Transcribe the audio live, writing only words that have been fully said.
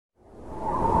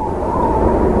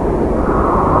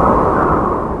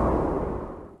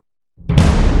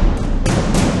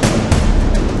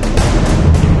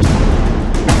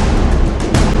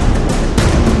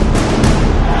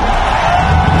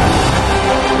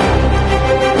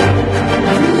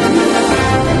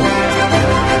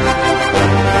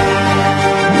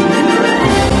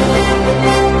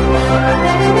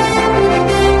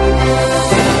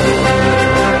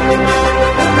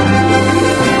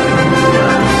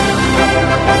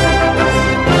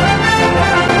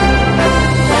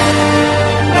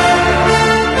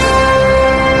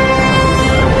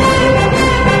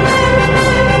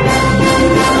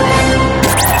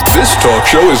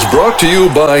show is brought to you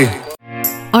by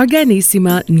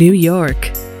Organissima, New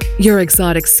York. Your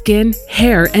exotic skin,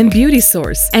 hair, and beauty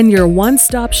source, and your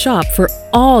one-stop shop for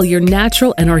all your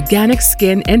natural and organic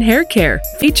skin and hair care,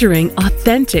 featuring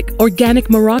authentic organic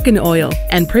Moroccan oil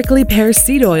and prickly pear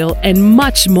seed oil and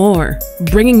much more,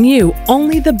 bringing you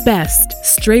only the best,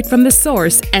 straight from the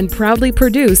source and proudly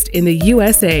produced in the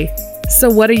USA. So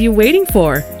what are you waiting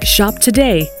for? Shop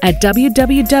today at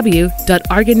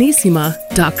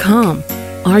www.organissima.com.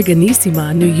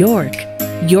 Organissima, New York.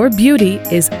 Your beauty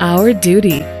is our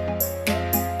duty.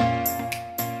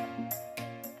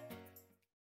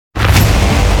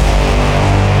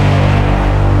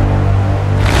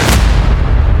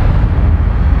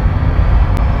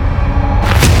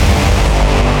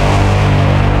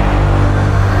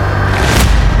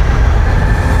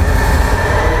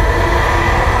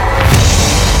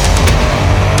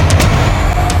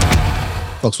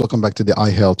 Folks, welcome back to the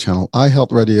iHealth channel.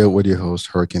 iHealth Radio with your host,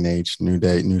 Hurricane H. New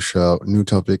day, new show, new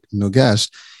topic, new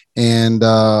guest. And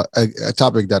a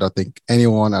topic that I think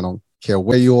anyone, I don't care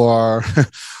where you are,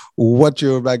 what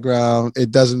your background, it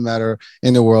doesn't matter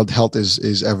in the world. Health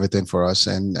is everything for us.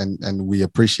 And we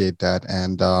appreciate that.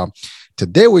 And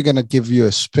today we're going to give you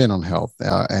a spin on health.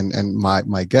 And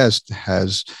my guest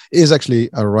is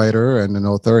actually a writer and an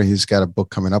author. He's got a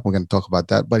book coming up. We're going to talk about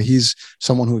that. But he's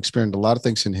someone who experienced a lot of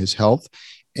things in his health.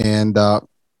 And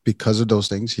because of those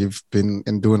things, he's been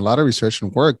doing a lot of research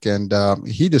and work, and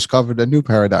he discovered a new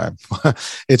paradigm.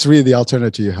 It's really the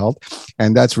alternative to your health.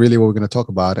 And that's really what we're going to talk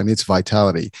about. And it's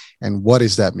vitality. And what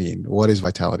does that mean? What is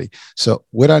vitality? So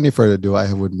without any further ado, I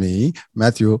have with me,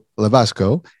 Mathew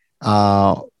LaBosco.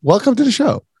 Welcome to the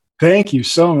show. Thank you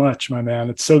so much, my man.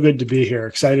 It's so good to be here.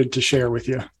 Excited to share with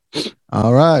you.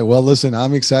 All right. Well, listen,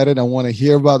 I'm excited. I want to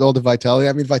hear about all the vitality.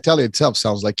 I mean, vitality itself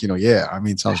sounds like,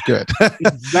 sounds good.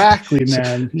 Exactly,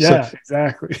 man.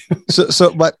 Exactly.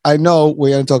 But I know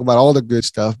we're going to talk about all the good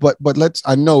stuff, but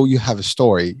I know you have a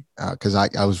story because I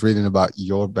was reading about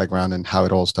your background and how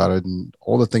it all started and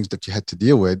all the things that you had to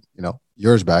deal with,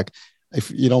 years back.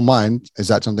 If you don't mind, is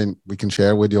that something we can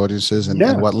share with the audiences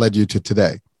and what led you to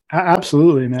today?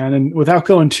 Absolutely, man. And without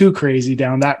going too crazy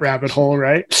down that rabbit hole,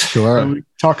 right? Sure. We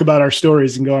talk about our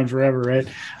stories and go on forever, right?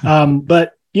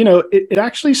 But, it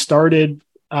actually started,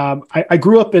 I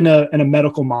grew up in a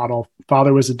medical model.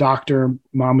 Father was a doctor.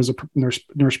 Mom was a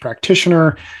nurse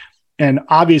practitioner. And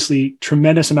obviously,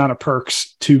 tremendous amount of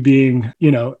perks to being,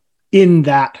 in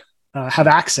that, have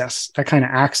access, that kind of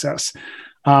access.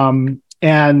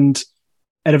 And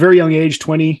at a very young age,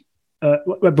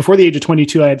 before the age of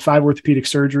 22, I had 5 orthopedic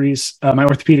surgeries. My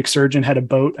orthopedic surgeon had a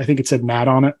boat. I think it said Matt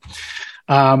on it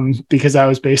because I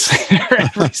was basically there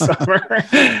every summer.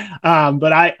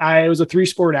 But I was a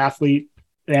 3-sport athlete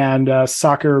and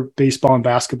soccer, baseball, and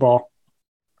basketball.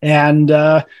 And,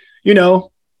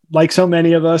 like so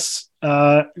many of us,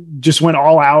 just went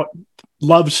all out,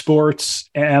 loved sports,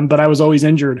 but I was always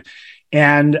injured.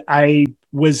 And I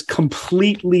was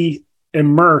completely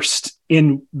immersed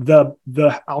in the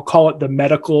I'll call it the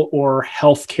medical or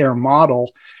healthcare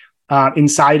model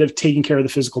inside of taking care of the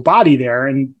physical body there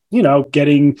and,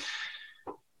 getting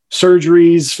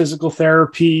surgeries, physical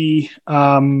therapy,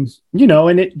 and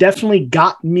it definitely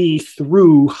got me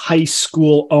through high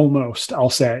school almost, I'll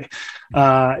say.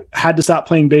 Had to stop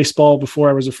playing baseball before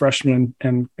I was a freshman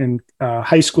in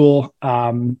high school.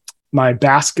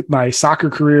 My soccer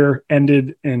career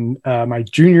ended in my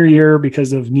junior year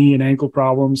because of knee and ankle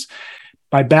problems.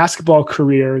 My basketball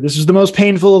career, this is the most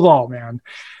painful of all, man,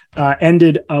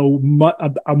 ended a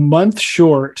month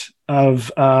short of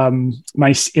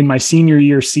my senior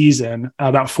year season,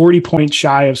 about 40 points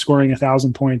shy of scoring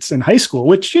 1,000 points in high school,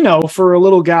 which, for a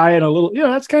little guy and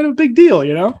that's kind of a big deal,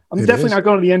 I'm definitely not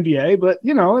going to the NBA, but,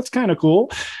 it's kind of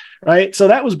cool, right? So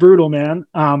that was brutal, man.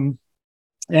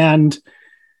 And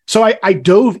so I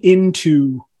dove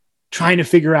into trying to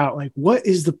figure out what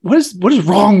is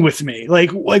wrong with me? Like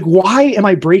why am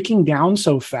I breaking down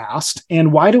so fast?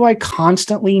 And why do I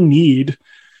constantly need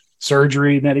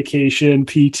surgery, medication,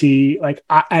 PT?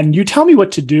 And you tell me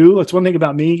what to do. That's one thing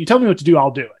about me. You tell me what to do,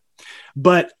 I'll do it.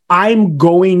 But I'm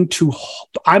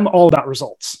all about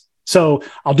results. So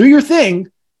I'll do your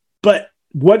thing, but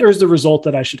what is the result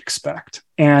that I should expect?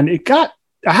 And I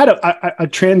had a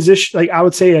transition, I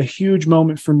would say a huge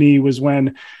moment for me was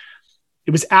when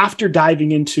it was after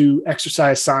diving into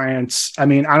exercise science. I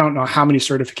mean, I don't know how many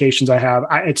certifications I have.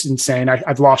 It's insane.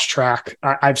 I've lost track.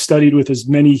 I've studied with as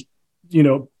many,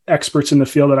 experts in the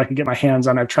field that I could get my hands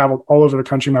on. I've traveled all over the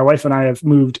country. My wife and I have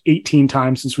moved 18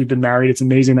 times since we've been married. It's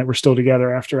amazing that we're still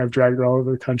together after I've dragged her all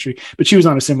over the country, but she was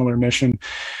on a similar mission.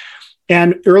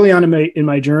 And early on in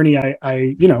my journey,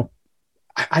 I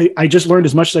I just learned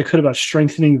as much as I could about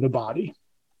strengthening the body.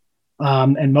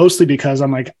 And mostly because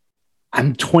I'm like,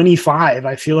 I'm 25.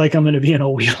 I feel like I'm going to be in a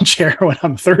wheelchair when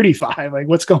I'm 35. Like,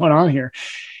 what's going on here?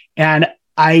 And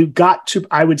I got to,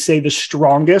 I would say, the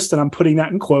strongest, and I'm putting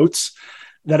that in quotes,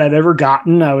 that I've ever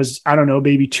gotten. I was, I don't know,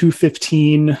 maybe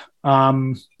 215,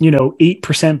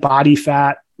 8% body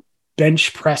fat,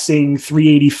 bench pressing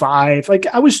 385. Like,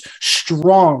 I was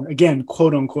strong, again,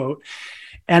 quote unquote.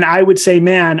 And I would say,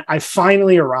 man, I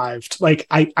finally arrived. Like,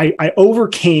 I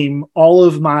overcame all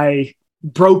of my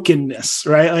brokenness,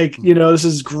 right? Like, this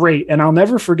is great. And I'll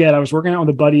never forget, I was working out with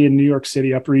a buddy in New York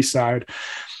City, Upper East Side,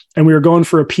 and we were going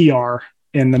for a PR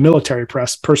in the military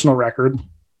press, personal record.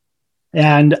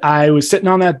 And I was sitting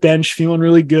on that bench feeling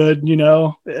really good,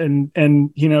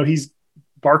 and he's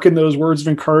barking those words of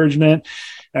encouragement.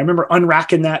 And I remember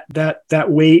unracking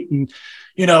that weight and,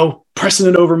 pressing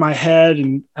it over my head.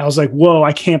 And I was like, whoa,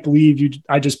 I can't believe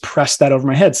I just pressed that over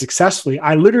my head successfully.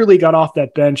 I literally got off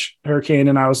that bench, Hurricane,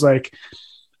 and I was like,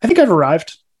 I think I've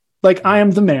arrived. Like, I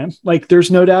am the man. Like, there's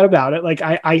no doubt about it. Like,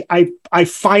 I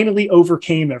finally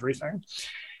overcame everything.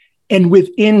 And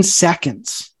within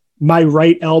seconds, my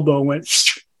right elbow went,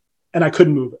 and I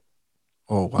couldn't move it.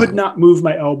 Oh, wow. Could not move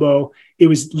my elbow. It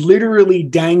was literally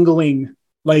dangling.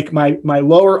 Like, my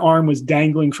lower arm was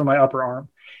dangling from my upper arm.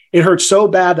 It hurt so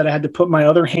bad that I had to put my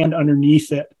other hand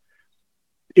underneath it.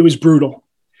 It was brutal.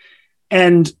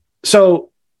 And so,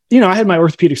 I had my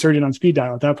orthopedic surgeon on speed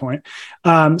dial at that point.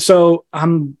 So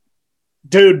I'm,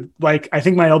 dude, like, I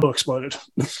think my elbow exploded.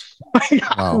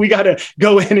 Wow. We got to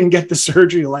go in and get the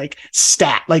surgery, like,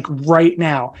 stat, like, right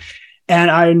now.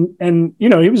 And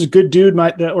he was a good dude,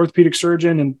 the orthopedic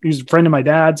surgeon, and he's a friend of my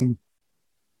dad's. And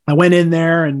I went in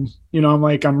there and, I'm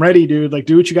like, I'm ready, dude. Like,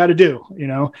 do what you got to do,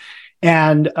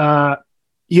 And,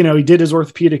 he did his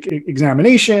orthopedic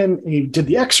examination, he did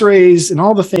the x-rays and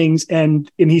all the things.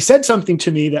 And he said something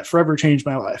to me that forever changed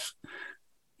my life.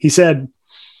 He said,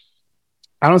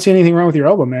 I don't see anything wrong with your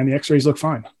elbow, man. The x-rays look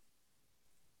fine.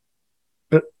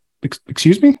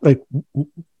 Excuse me? Like,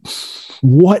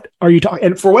 what are you talking?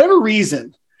 And for whatever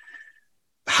reason,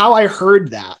 how I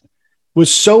heard that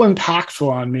was so impactful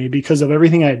on me because of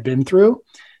everything I had been through,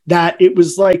 that it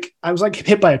was like, I was like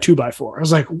hit by a 2x4. I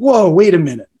was like, whoa, wait a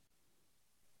minute.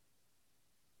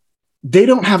 They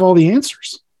don't have all the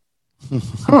answers.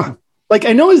 Huh. Like,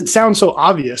 I know it sounds so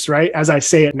obvious, right? As I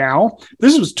say it now,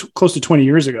 this was close to 20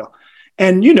 years ago.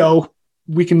 And,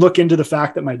 we can look into the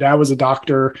fact that my dad was a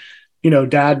doctor,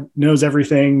 dad knows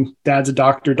everything. Dad's a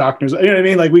doctor, doc knows, what I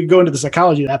mean? Like, we can go into the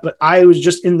psychology of that, but I was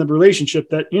just in the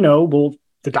relationship that, well,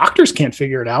 the doctors can't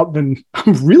figure it out, then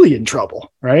I'm really in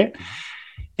trouble. Right.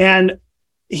 And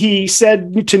he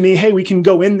said to me, hey, we can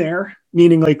go in there,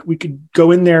 meaning like we could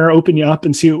go in there, open you up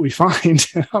and see what we find.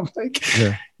 And I'm like,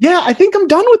 yeah, I think I'm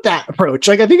done with that approach.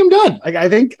 Like, I think I'm done. Like, I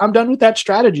think I'm done with that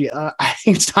strategy. I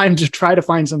think it's time to try to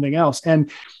find something else.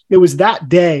 And it was that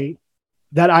day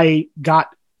that I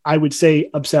got, I would say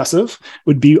obsessive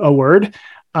would be a word,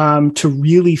 to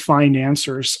really find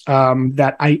answers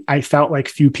that I felt like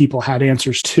few people had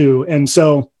answers to. And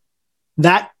so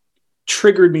that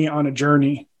triggered me on a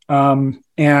journey.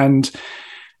 And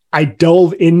I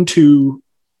dove into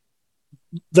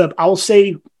I'll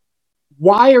say,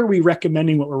 why are we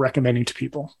recommending what we're recommending to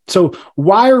people? So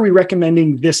why are we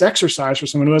recommending this exercise for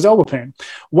someone who has elbow pain?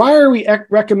 Why are we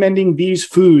recommending these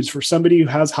foods for somebody who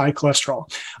has high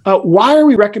cholesterol? Why are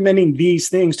we recommending these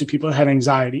things to people that have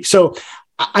anxiety? So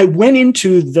I went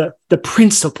into the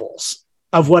principles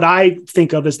of what I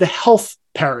think of as the health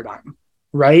paradigm,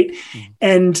 right?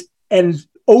 Mm-hmm. And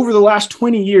over the last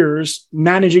 20 years,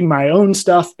 managing my own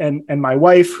stuff and my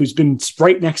wife, who's been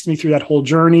right next to me through that whole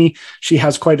journey, she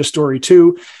has quite a story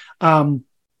too.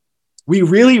 We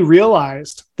really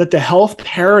realized that the health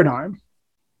paradigm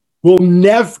will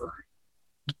never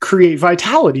create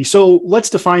vitality. So let's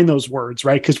define those words,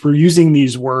 right? Because we're using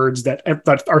these words that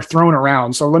are thrown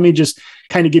around. So let me just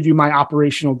kind of give you my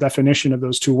operational definition of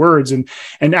those two words. And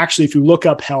actually, if you look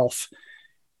up health,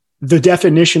 the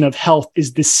definition of health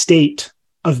is the state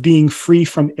of being free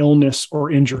from illness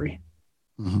or injury.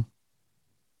 Mm-hmm.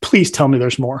 Please tell me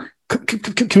there's more.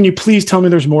 Can you please tell me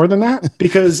there's more than that?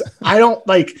 Because I don't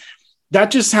like,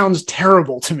 that just sounds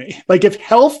terrible to me. Like, if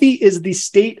healthy is the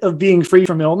state of being free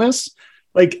from illness,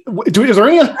 like, is there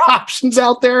any other options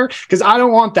out there? Because I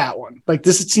don't want that one. Like,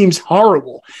 this seems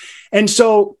horrible. And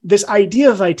so this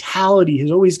idea of vitality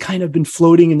has always kind of been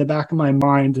floating in the back of my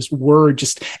mind, this word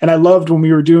just, and I loved when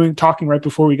we were talking right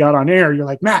before we got on air, you're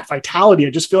like, Matt, vitality.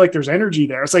 I just feel like there's energy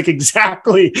there. It's like,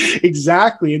 exactly.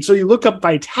 And so you look up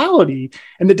vitality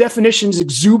and the definition is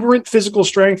exuberant physical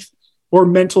strength or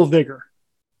mental vigor.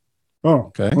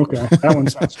 Oh, okay. That one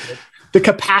sounds good. The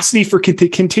capacity for the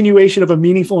continuation of a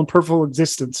meaningful and purposeful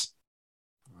existence.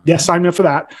 Yes, sign me up for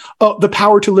that. Oh, the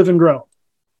power to live and grow.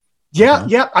 Yeah.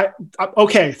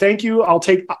 Okay. Thank you. I'll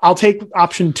take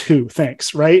option 2.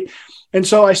 Thanks. Right. And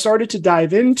so I started to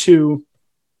dive into,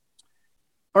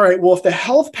 all right, well, if the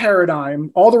health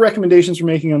paradigm, all the recommendations we're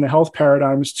making on the health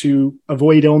paradigms to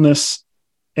avoid illness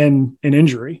and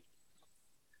injury.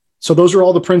 So those are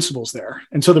all the principles there.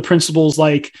 And so the principles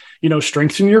like,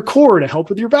 strengthen your core to help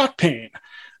with your back pain.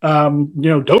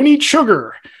 Don't eat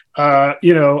sugar,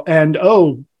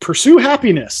 pursue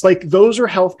happiness. Like those are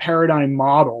health paradigm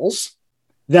models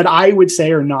that I would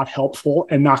say are not helpful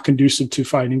and not conducive to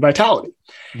finding vitality.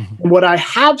 Mm-hmm. And what I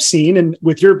have seen, and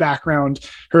with your background,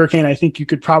 Hurricane, I think you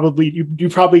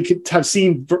probably could have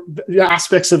seen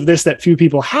aspects of this that few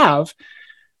people have,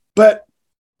 but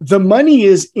the money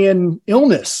is in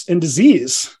illness and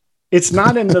disease. It's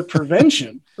not in the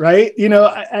prevention, right?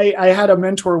 I had a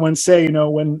mentor once say,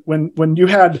 when you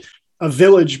had a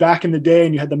village back in the day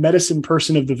and you had the medicine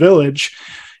person of the village,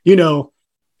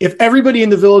 if everybody in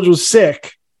the village was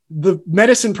sick, the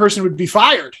medicine person would be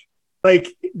fired.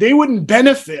 Like they wouldn't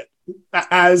benefit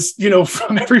as,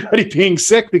 from everybody being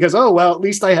sick because, oh, well, at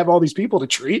least I have all these people to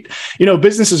treat.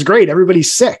 Business is great.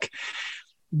 Everybody's sick.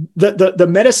 The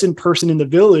medicine person in the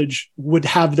village would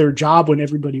have their job when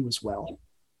everybody was well.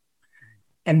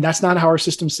 And that's not how our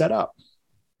system's set up.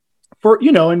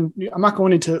 And I'm not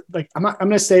going into I'm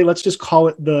going to say, let's just call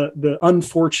it the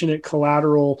unfortunate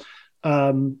collateral,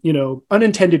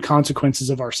 unintended consequences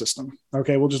of our system.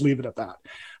 Okay. We'll just leave it at that.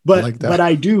 But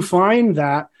I do find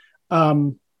that,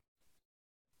 God,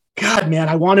 man,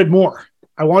 I wanted more.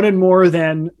 I wanted more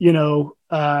than,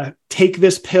 take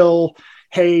this pill.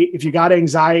 Hey, if you got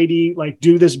anxiety,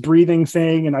 do this breathing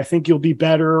thing and I think you'll be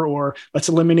better, or let's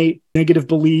eliminate negative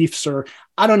beliefs, or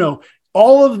I don't know,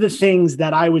 all of the things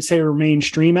that I would say are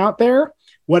mainstream out there.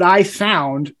 What I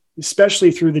found,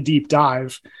 especially through the deep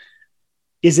dive,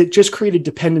 is it just created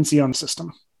dependency on the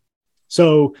system.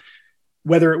 So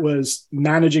whether it was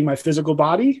managing my physical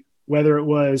body, whether it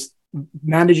was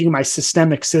managing my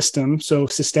systemic system, so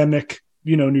systemic,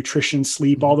 nutrition,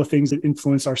 sleep, all the things that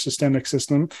influence our systemic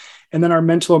system, and then our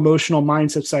mental, emotional,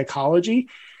 mindset, psychology,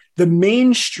 the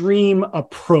mainstream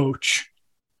approach,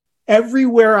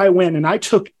 everywhere I went, and I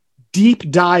took deep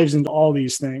dives into all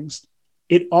these things,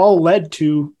 it all led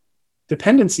to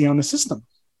dependency on the system,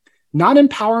 not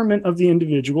empowerment of the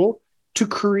individual to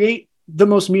create the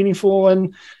most meaningful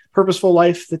and purposeful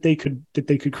life that they could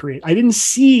create. I didn't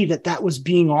see that was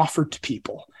being offered to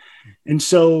people. And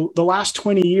so the last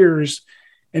 20 years,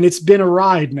 and it's been a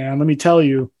ride, man, let me tell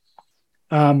you,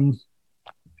 I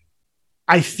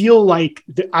feel like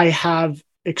I have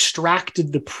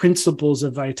extracted the principles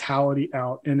of vitality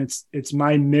out, and it's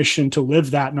my mission to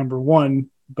live that, number one,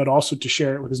 but also to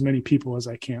share it with as many people as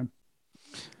I can.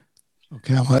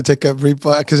 Okay, I want to take a brief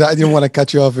because I didn't want to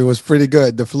cut you off. It was pretty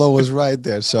good. The flow was right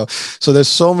there. So there's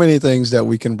so many things that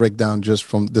we can break down just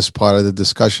from this part of the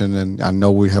discussion, and I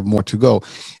know we have more to go.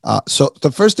 So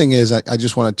the first thing is I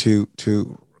just wanted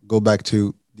to go back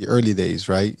to the early days,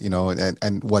 right?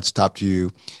 And what stopped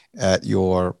you at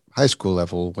your high school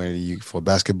level for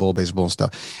basketball, baseball, and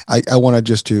stuff. I wanted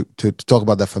just to talk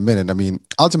about that for a minute. I mean,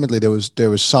 ultimately there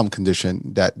was some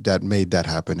condition that made that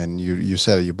happen, and you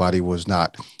said your body was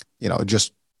not,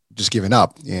 just giving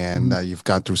up, and you've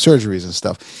gone through surgeries and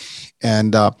stuff.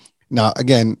 And now,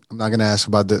 again, I'm not going to ask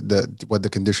about what the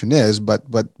condition is, but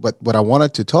what I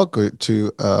wanted to talk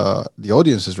to the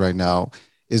audiences right now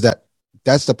is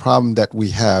that's the problem that we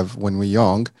have when we're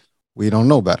young. We don't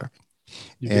know better.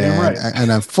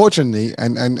 And unfortunately,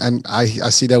 and I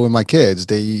see that with my kids,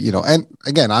 they, and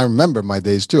again, I remember my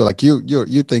days too. Like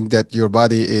you think that your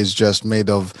body is just made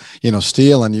of,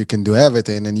 steel and you can do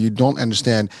everything, and you don't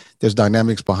understand there's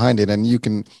dynamics behind it, and you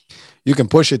can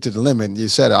push it to the limit. You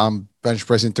said I'm bench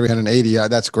pressing 380.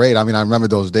 That's great. I mean, I remember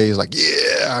those days, like,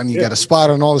 and you got a spot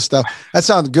and all this stuff. That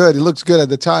sounds good. It looks good at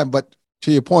the time, but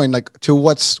to your point,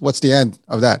 what's the end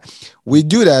of that? We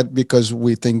do that because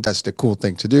we think that's the cool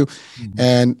thing to do.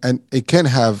 Mm-hmm. And it can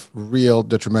have real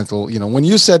detrimental, when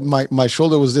you said my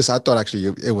shoulder was this, I thought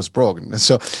actually it was broken.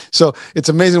 So it's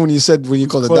amazing when you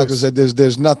called the doctor said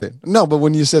there's nothing. No, but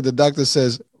when you said the doctor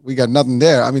says we got nothing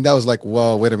there, I mean, that was like,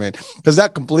 whoa, wait a minute, because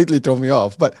that completely threw me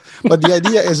off. But the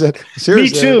idea is that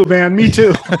seriously, me too, man, me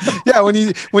too. Yeah, when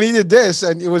he did this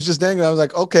and it was just dangling, I was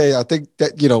like, okay, I think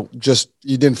that just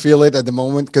you didn't feel it at the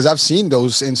moment, because I've seen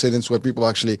those incidents where people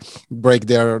actually break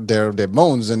their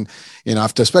bones, and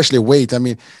after especially weight. I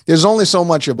mean, there's only so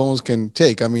much your bones can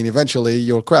take. I mean, eventually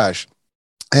you'll crash.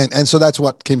 And so that's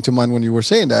what came to mind when you were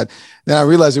saying that. Then I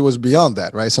realized it was beyond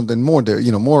that, right? Something more there,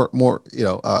 more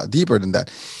deeper than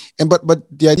that. And but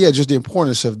the idea, just the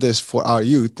importance of this for our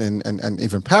youth and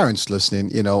even parents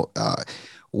listening,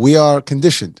 we are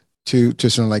conditioned to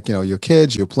sort of like, your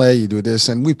kids, you play, you do this,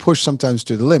 and we push sometimes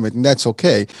to the limit, and that's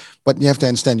okay. But you have to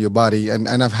understand your body, and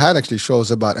I've had actually shows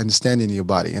about understanding your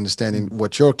body, understanding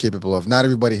what you're capable of. Not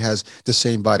everybody has the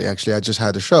same body. Actually, I just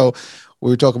had a show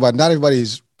where we talk about not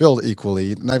everybody's built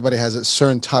equally. Not everybody has a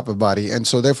certain type of body, and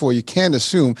so therefore you can't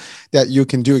assume that you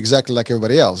can do exactly like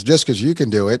everybody else. Just because you can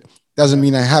do it doesn't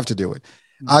mean I have to do it.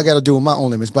 I got to do my own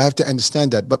limits, but I have to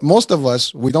understand that. But most of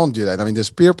us, we don't do that. I mean,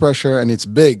 there's peer pressure, and it's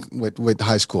big with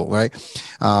high school, right?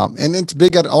 And it's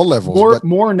big at all levels.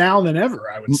 More now than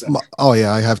ever, I would say. Oh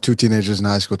yeah, I have two teenagers in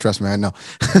high school. Trust me, I know.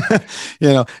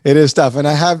 It is tough. And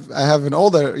I have an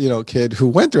older kid who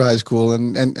went through high school,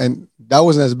 and that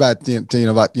wasn't as bad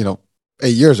about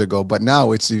 8 years ago, but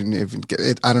now it's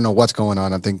I don't know what's going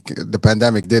on. I think the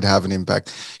pandemic did have an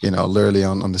impact, literally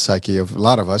on the psyche of a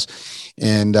lot of us,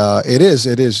 and it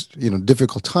is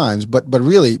difficult times. But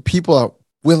really, people are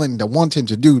willing, to wanting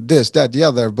to do this, that, the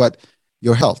other, but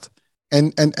your health,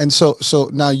 and so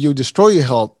now you destroy your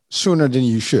health sooner than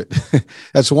you should.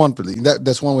 That's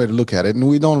that's one way to look at it, and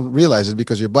we don't realize it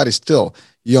because your body's still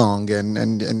young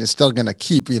and it's still gonna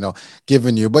keep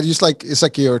giving you. But it's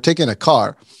like you're taking a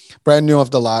car brand new off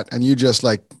the lot, and you just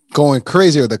like going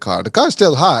crazy with the car. The car's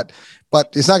still hot, but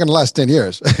it's not going to last 10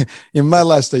 years. It might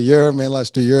last a year, may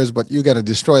last 2 years, but you got to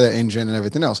destroy the engine and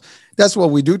everything else. That's what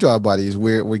we do to our bodies.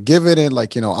 We give it in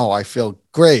like, oh, I feel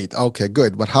great. Okay,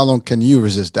 good. But how long can you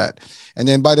resist that? And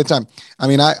then by the time,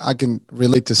 I can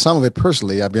relate to some of it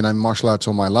personally. I've been in martial arts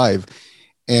all my life,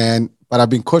 but I've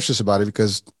been cautious about it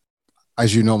because,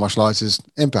 as you know, martial arts is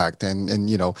impact. And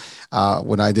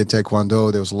when I did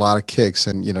Taekwondo, there was a lot of kicks,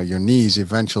 and, your knees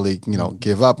eventually,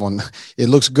 give up on, it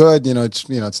looks good,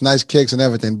 it's nice kicks and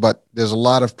everything, but there's a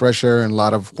lot of pressure and a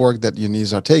lot of work that your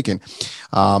knees are taking.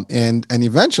 And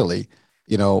eventually,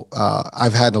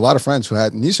 I've had a lot of friends who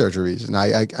had knee surgeries, and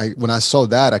I when I saw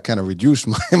that, I kind of reduced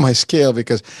my scale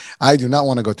because I do not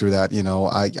want to go through that.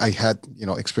 I had,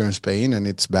 experienced pain, and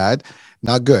it's bad.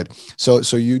 Not good. So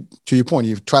you, to your point,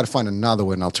 you try to find another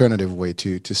way, an alternative way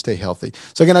to stay healthy.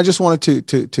 So again, I just wanted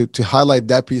to highlight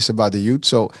that piece about the youth.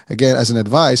 So again, as an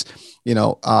advice,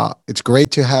 it's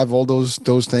great to have all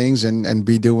those things and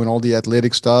be doing all the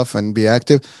athletic stuff and be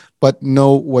active, but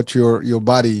know what your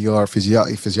body, your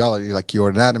physiology, like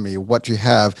your anatomy, what you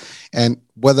have, and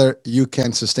whether you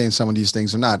can sustain some of these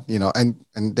things or not.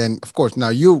 And then of course, now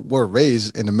you were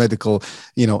raised in a medical,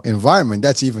 environment.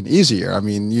 That's even easier. I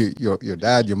mean, your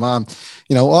dad, your mom,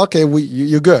 okay,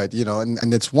 you're good,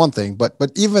 and it's one thing, but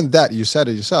even that, you said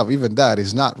it yourself, even that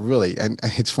is not really. And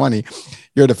it's funny,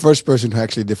 you're the first person who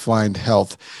actually defined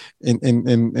health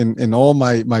in all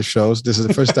my shows. This is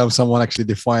the first time someone actually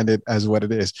defined it as what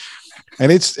it is.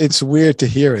 And it's weird to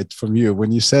hear it from you.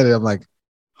 When you said it, I'm like,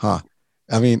 huh.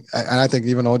 And I think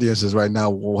even audiences right now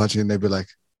watching, they'd be like,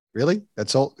 really?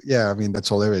 That's all? Yeah. That's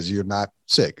all there is. You're not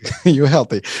sick. You're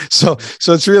healthy. So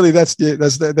it's really, that's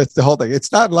the whole thing.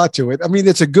 It's not a lot to it.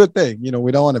 It's a good thing.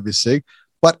 We don't want to be sick,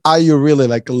 but are you really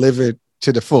like living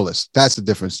to the fullest? That's the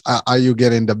difference. Are you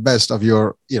getting the best of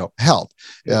your, health,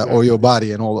 exactly, or your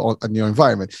body and all and your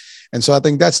environment? And so I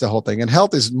think that's the whole thing. And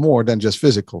health is more than just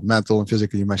physical, mental and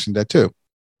physical. You mentioned that too.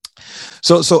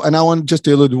 So, and I want just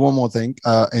to allude to one more thing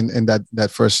in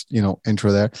that first,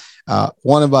 intro there.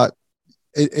 One about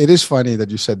it is funny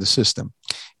that you said the system,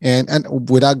 and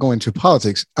without going to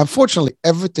politics, unfortunately,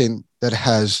 everything that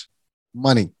has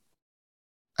money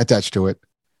attached to it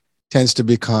tends to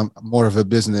become more of a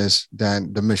business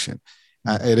than the mission.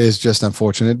 It is just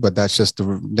unfortunate, but that's just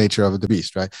the nature of the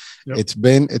beast, right? Yep.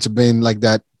 It's been like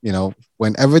that,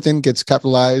 when everything gets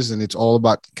capitalized and it's all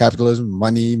about capitalism,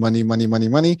 money,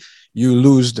 you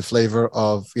lose the flavor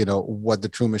of, what the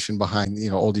true mission behind,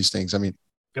 all these things.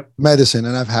 Yep. Medicine,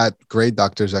 and I've had great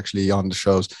doctors actually on the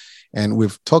shows, and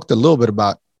we've talked a little bit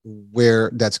about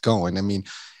where that's going.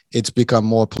 It's become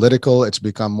more political. It's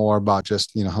become more about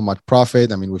just, how much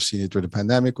profit. We've seen it through the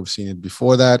pandemic. We've seen it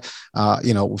before that.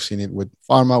 We've seen it with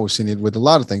pharma. We've seen it with a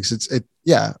lot of things.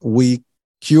 We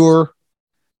cure,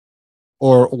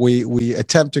 or we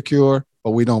attempt to cure,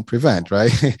 but we don't prevent,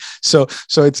 right? so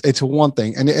it's one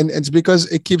thing. And it's because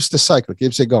it keeps the cycle,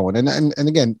 keeps it going. And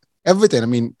again,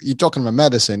 everything. You're talking about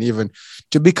medicine, even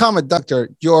to become a doctor,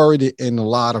 you're already in a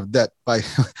lot of debt by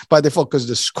default, because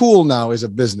the school now is a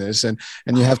business, and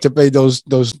you have to pay those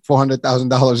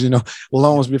 $400,000,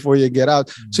 loans before you get out.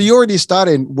 Mm-hmm. So you're already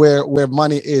starting where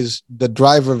money is the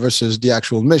driver versus the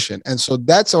actual mission. And so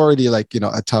that's already like,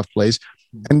 a tough place.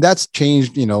 And that's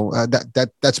changed,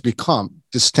 that's become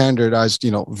the standardized,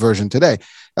 version today.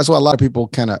 That's why a lot of people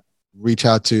kind of reach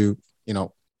out to,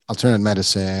 alternative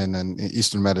medicine and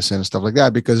Eastern medicine and stuff like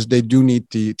that, because they do need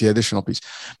the additional piece.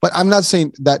 But I'm not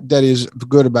saying that is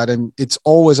good about it. It's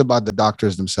always about the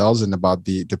doctors themselves and about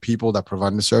the people that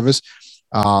provide the service.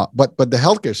 But the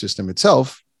healthcare system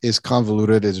itself is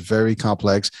convoluted, is very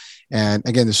complex. And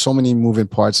again, there's so many moving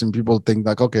parts, and people think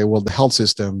like, okay, well, the health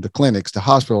system, the clinics, the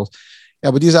hospitals, yeah,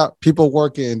 but these are people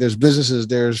working. There's businesses,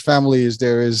 there's families,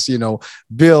 there is,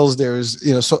 bills, there's,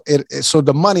 so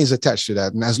the money is attached to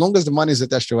that. And as long as the money is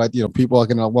attached to it, people are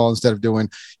going to, well, instead of doing,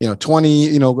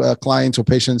 20, clients or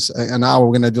patients an hour,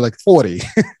 we're going to do like 40,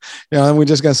 and we're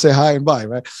just going to say hi and bye.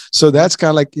 Right. So that's kind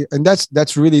of like, and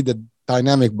that's really the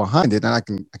dynamic behind it. And I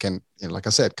can, like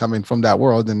I said, coming from that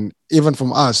world, and even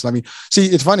from us, I mean, see,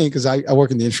 it's funny because I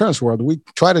work in the insurance world. We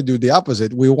try to do the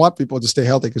opposite. We want people to stay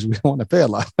healthy because we don't want to pay a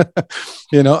lot,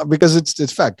 because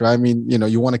it's fact, right? I mean,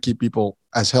 you want to keep people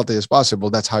as healthy as possible.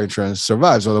 That's how insurance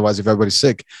survives. Otherwise, if everybody's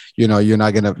sick, you're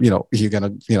not gonna, you're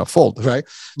gonna fold, right?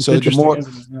 So the more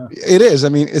it is, I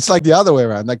mean, it's like the other way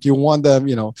around. Like you want them,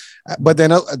 but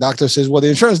then a doctor says, well, the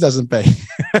insurance doesn't pay,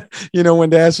 when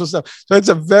they ask for stuff. So it's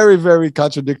a very, very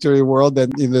contradictory world,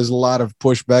 and there's a lot of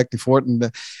pushback and forth,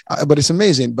 but it's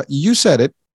amazing. But you said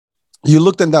it, you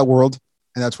looked in that world,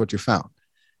 and that's what you found.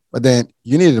 But then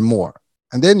you needed more,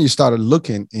 and then you started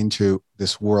looking into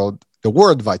this world. The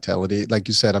word vitality, like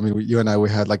you said, I mean, you and I, we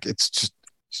had like, it's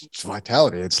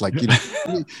vitality. It's like, you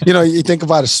think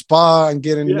about a spa and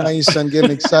getting nice and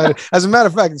getting excited. As a matter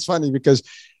of fact, it's funny because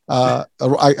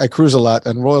I cruise a lot,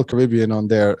 and Royal Caribbean on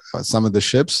some of the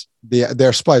ships,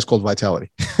 their spa is called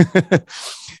Vitality.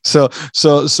 So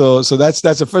that's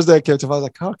the first day I came to. I was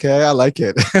like, okay, I like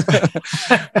it.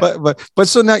 but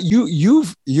so now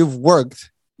you've worked,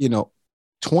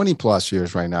 20 plus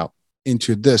years right now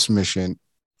into this mission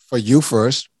for you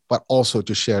first, but also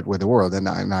to share it with the world. And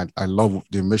I love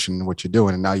the mission and what you're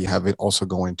doing. And now you have it also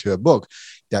going to a book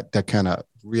that kind of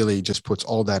really just puts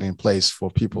all that in place for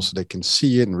people so they can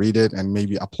see it and read it and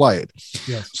maybe apply it.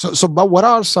 Yes. So, but what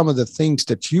are some of the things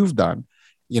that you've done,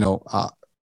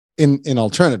 in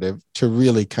alternative to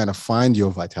really kind of find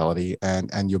your vitality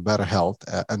and your better health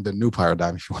and the new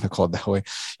paradigm, if you want to call it that way,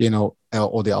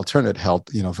 or the alternate health,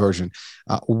 version?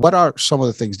 What are some of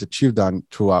the things that you've done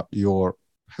throughout your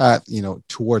path,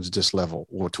 towards this level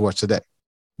or towards today?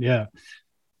 Yeah.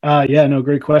 No,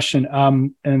 great question.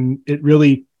 And it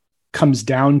really comes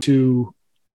down to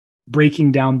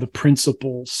breaking down the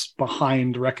principles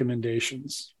behind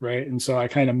recommendations, right? And so I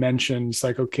kind of mentioned, it's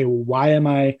like, okay, well,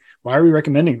 why are we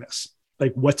recommending this?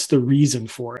 Like, what's the reason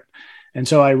for it? And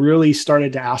so I really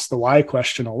started to ask the why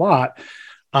question a lot.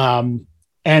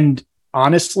 And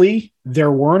honestly,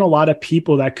 there weren't a lot of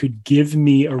people that could give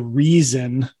me a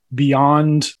reason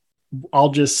beyond,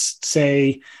 I'll just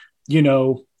say,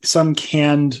 some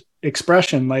canned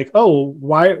expression like, oh,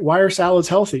 why are salads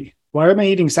healthy? Why am I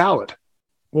eating salad?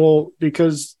 Well,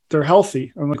 because they're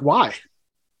healthy. I'm like, why?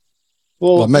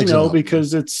 Well,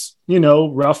 because it's,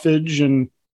 roughage and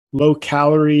low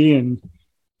calorie and,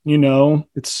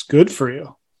 it's good for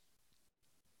you.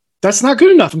 That's not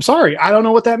good enough. I'm sorry. I don't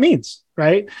know what that means.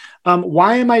 Right.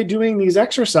 Why am I doing these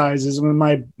exercises when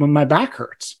my back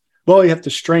hurts? Well, you have to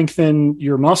strengthen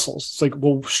your muscles. It's like,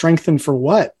 well, strengthen for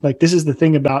what? Like, this is the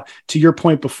thing about, to your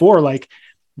point before, like,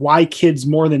 why kids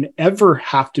more than ever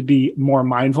have to be more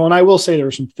mindful. And I will say there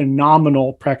are some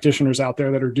phenomenal practitioners out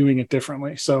there that are doing it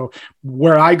differently. So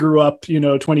where I grew up,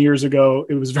 20 years ago,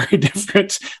 it was very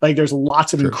different. Like, there's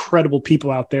lots of incredible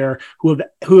people out there who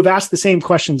have asked the same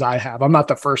questions I have. I'm not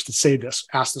the first to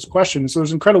ask this question. So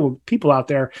there's incredible people out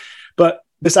there, but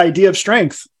this idea of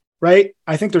strength, right?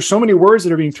 I think there's so many words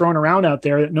that are being thrown around out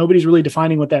there that nobody's really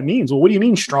defining what that means. Well, what do you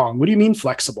mean strong? What do you mean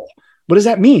flexible? What does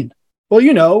that mean? Well,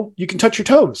 you can touch your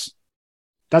toes.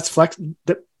 That's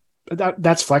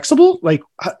that's flexible. Like,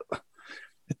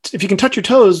 if you can touch your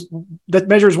toes, that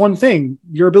measures one thing,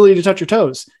 your ability to touch your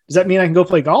toes. Does that mean I can go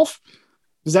play golf?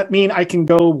 Does that mean I can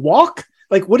go walk?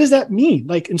 Like, what does that mean?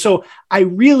 Like, and so I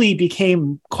really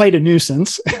became quite a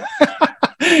nuisance,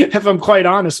 if I'm quite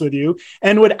honest with you,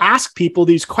 and would ask people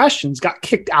these questions, got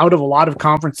kicked out of a lot of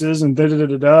conferences and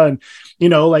and,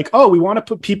 like, oh, we want to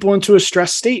put people into a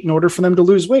stress state in order for them to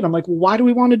lose weight. I'm like, well, why do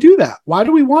we want to do that? Why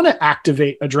do we want to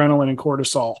activate adrenaline and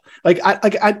cortisol?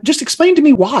 I just explain to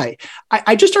me why.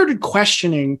 I just started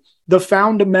questioning the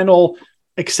fundamental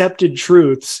accepted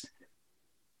truths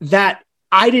that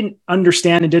I didn't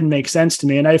understand and didn't make sense to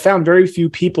me. And I found very few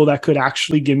people that could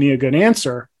actually give me a good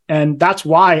answer. And that's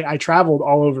why I traveled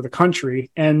all over the country.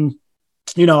 And,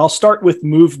 I'll start with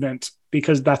movement.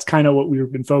 because that's kind of what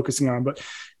we've been focusing on. But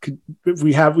if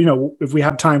we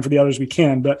have time for the others, we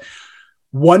can. But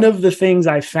one of the things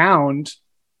I found,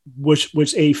 which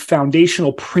was a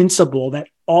foundational principle that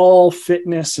all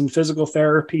fitness and physical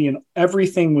therapy and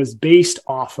everything was based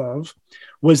off of,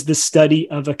 was the study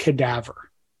of a cadaver.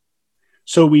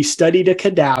 So we studied a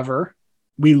cadaver.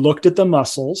 We looked at the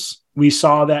muscles. We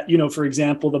saw that, for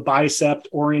example, the bicep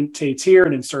orientates here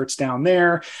and inserts down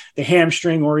there. The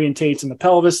hamstring orientates in the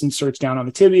pelvis, inserts down on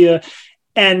the tibia.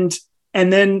 And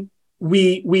then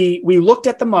we looked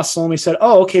at the muscle and we said,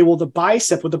 oh, okay, well, what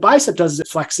the bicep does is it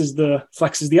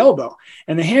flexes the elbow,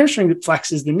 and the hamstring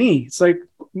flexes the knee. It's like,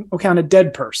 okay, on a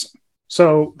dead person.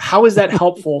 So how is that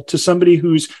helpful to somebody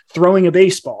who's throwing a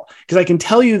baseball? Because I can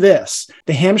tell you this,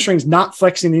 the hamstring's not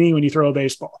flexing the knee when you throw a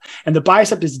baseball, and the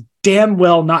bicep is damn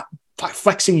well not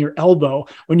flexing your elbow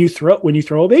when you throw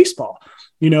a baseball.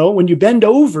 When you bend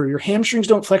over, your hamstrings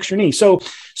don't flex your knee. So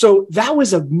that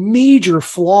was a major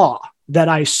flaw that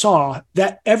I saw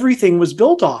that everything was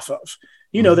built off of.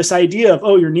 This idea of,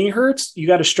 oh, your knee hurts, you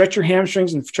got to stretch your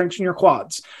hamstrings and strengthen your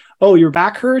quads. Oh, your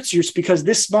back hurts, it's because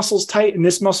this muscle's tight and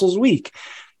this muscle's weak.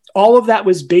 All of that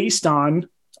was based on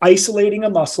isolating a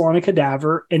muscle on a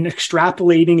cadaver and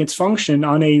extrapolating its function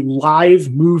on a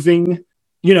live moving,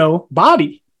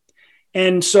 body.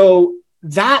 And so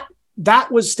that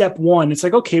was step one. It's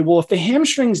like, okay, well, if the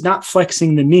hamstring's not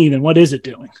flexing the knee, then what is it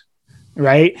doing?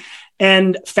 Right.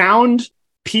 And found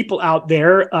people out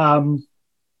there.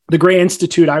 The Gray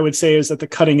Institute, I would say, is at the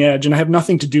cutting edge, and I have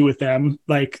nothing to do with them.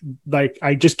 Like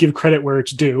I just give credit where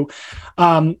it's due.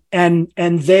 And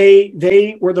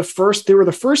they were the first. They were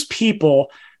the first people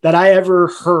that I ever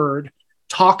heard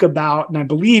talk about, and I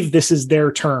believe this is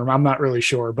their term. I'm not really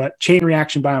sure, but chain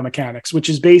reaction biomechanics, which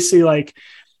is basically like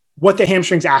what the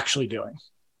hamstring's actually doing.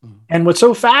 And what's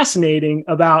so fascinating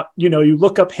about, you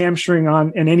look up hamstring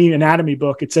in any anatomy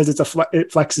book, it says it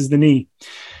flexes the knee.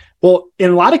 Well, in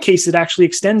a lot of cases, it actually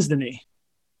extends the knee.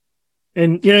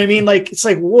 And you know what I mean? Like, it's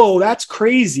like, whoa, that's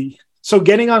crazy. So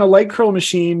getting on a leg curl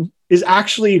machine is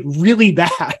actually really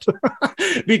bad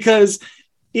because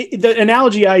the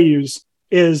analogy I use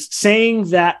is saying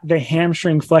that the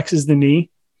hamstring flexes the knee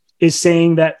is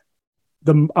saying that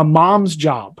a mom's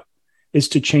job is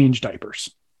to change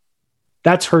diapers.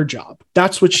 That's her job.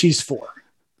 That's what she's for.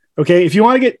 Okay. If you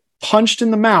want to get punched in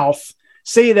the mouth,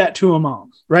 say that to a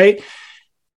mom, right?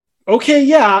 Okay.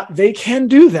 Yeah, they can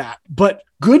do that, but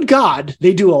good God,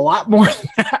 they do a lot more than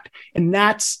that. And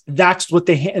that's what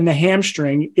the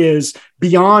hamstring is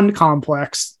beyond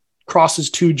complex, crosses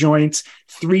two joints,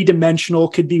 three-dimensional,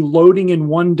 could be loading in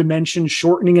one dimension,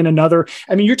 shortening in another.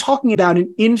 I mean, you're talking about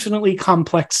an infinitely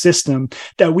complex system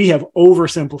that we have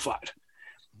oversimplified.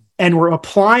 And we're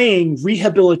applying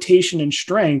rehabilitation and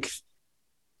strength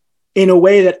in a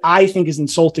way that I think is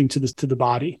insulting to the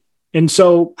body. And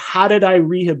so how did I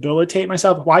rehabilitate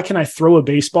myself? Why can I throw a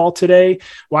baseball today?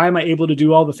 Why am I able to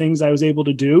do all the things I was able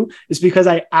to do? It's because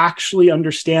I actually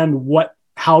understand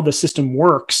how the system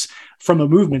works from a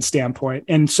movement standpoint.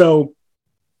 And so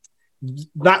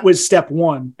that was step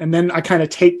one. And then I kind of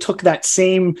took that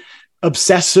same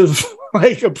obsessive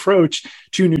approach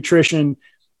to nutrition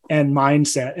and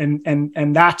mindset.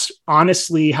 And that's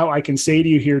honestly how I can say to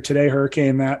you here today,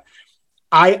 Hurricane, that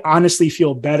I honestly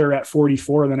feel better at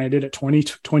 44 than I did at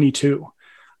 22.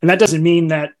 And that doesn't mean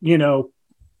that, that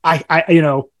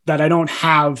I don't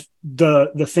have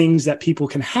the things that people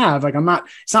can have. Like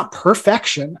it's not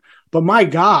perfection, but my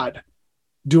God,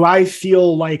 do I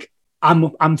feel like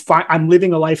I'm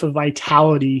living a life of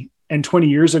vitality. And 20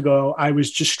 years ago, I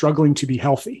was just struggling to be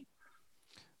healthy.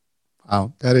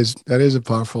 Wow. That is a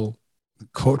powerful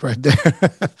quote right there.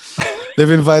 Live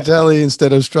in vitality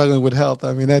instead of struggling with health.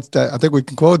 I mean, I think we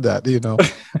can quote that,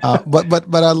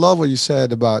 but I love what you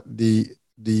said about the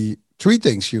three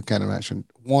things you kind of mentioned.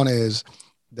 One is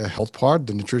the health part,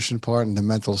 the nutrition part, and the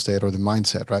mental state or the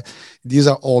mindset, right? These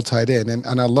are all tied in.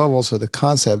 And I love also the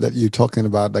concept that you're talking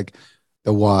about, like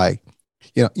the why.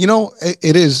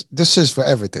 This is for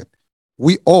everything.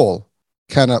 We all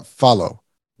kind of follow.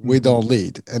 We don't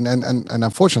lead. And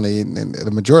unfortunately,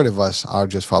 the majority of us are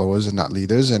just followers and not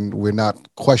leaders, and we're not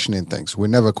questioning things. We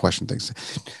never question things.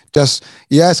 Just,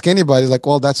 you ask anybody, like,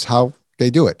 well, that's how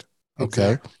they do it.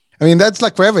 Okay. Exactly. I mean, that's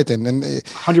like for everything. And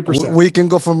 100%. We can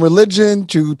go from religion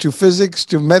to physics,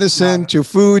 to medicine, to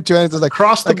food, to anything like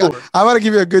across the board. I want to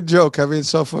give you a good joke. I mean,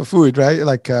 so for food, right?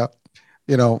 Like,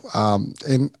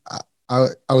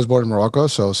 I was born in Morocco,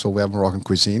 so we have Moroccan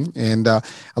cuisine, and a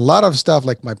lot of stuff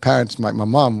like my parents, my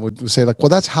mom would say like, well,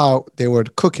 that's how they were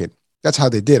cooking. That's how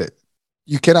they did it.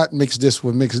 You cannot mix this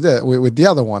with the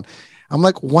other one. I'm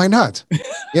like, why not?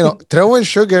 throw in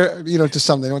sugar, to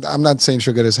something. I'm not saying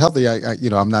sugar is healthy.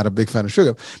 I'm not a big fan of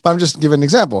sugar, but I'm just giving an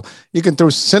example. You can throw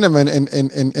cinnamon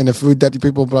in a food that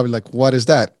people probably like, what is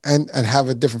that? And have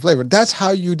a different flavor. That's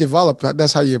how you develop.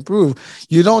 That's how you improve.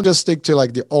 You don't just stick to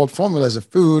like the old formulas of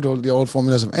food or the old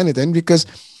formulas of anything, because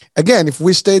again, if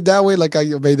we stayed that way, like I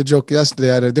made the joke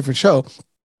yesterday at a different show,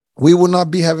 we will not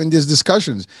be having these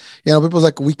discussions. People's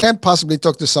like, we can't possibly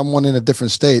talk to someone in a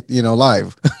different state,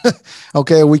 live.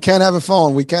 Okay, we can't have a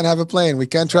phone, we can't have a plane, we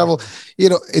can't travel.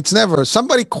 It's never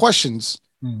somebody questions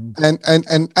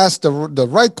and ask the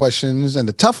right questions and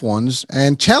the tough ones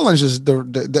and challenges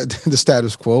the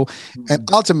status quo, and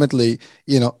ultimately,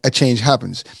 a change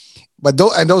happens. But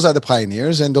those are the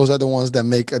pioneers, and those are the ones that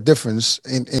make a difference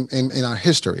in our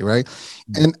history, right?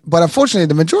 But unfortunately,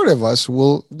 the majority of us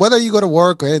will, whether you go to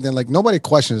work or anything, like nobody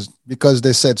questions because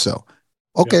they said so.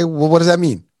 Okay, well, what does that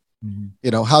mean?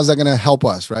 How's that going to help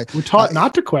us, right? We're taught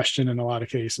not to question in a lot of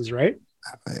cases, right?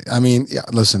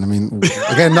 Listen,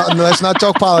 again, let's not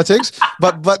talk politics,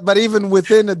 but even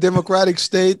within a democratic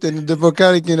state and a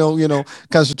democratic,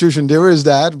 constitution, there is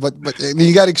that, but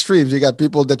you got extremes. You got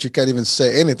people that you can't even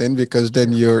say anything because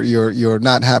then you're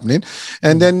not happening.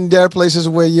 And then there are places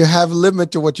where you have a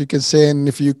limit to what you can say. And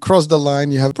if you cross the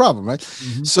line, you have a problem, right?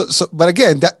 But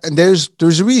again, there's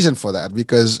a reason for that,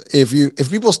 because if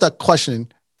people start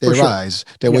questioning, they rise,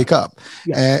 they wake up.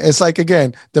 It's like,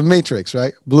 again, the Matrix,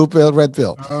 right? Blue pill, red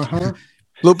pill.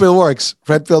 Blue pill works,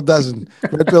 red pill doesn't.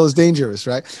 Red pill is dangerous,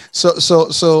 right?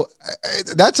 So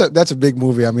that's a big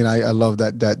movie. I love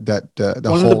the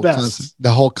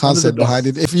whole concept behind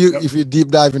it. If you deep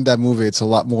dive in that movie, it's a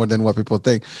lot more than what people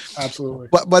think. Absolutely.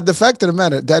 But the fact of the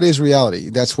matter, that is reality.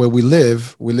 That's where we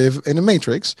live. We live in a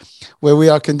matrix where we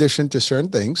are conditioned to certain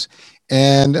things.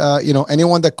 And,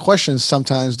 anyone that questions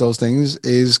sometimes those things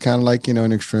is kind of like,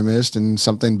 an extremist and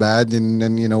something bad.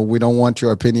 And we don't want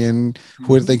your opinion. Who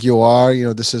do you think you are?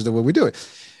 This is the way we do it.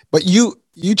 But you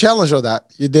challenged all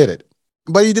that. You did it.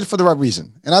 But you did it for the right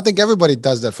reason. And I think everybody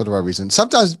does that for the right reason.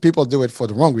 Sometimes people do it for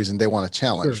the wrong reason. They want to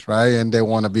challenge, right? And they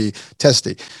want to be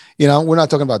testy. We're not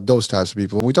talking about those types of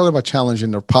people. We're talking about challenge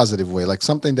in a positive way, like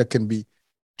something that can be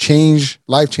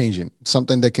life-changing,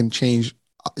 something that can change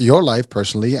your life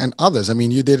personally and others.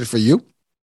 You did it for you,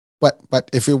 but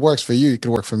if it works for you, it can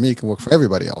work for me, it can work for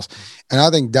everybody else. And I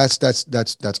think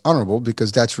that's honorable,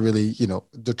 because that's really,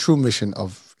 the true mission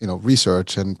of,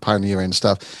 research and pioneering and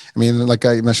stuff. Like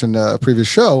I mentioned a previous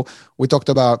show, we talked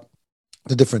about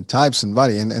the different types in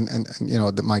body, and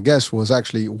my guest was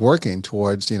actually working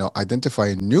towards,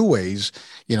 identifying new ways,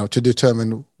 to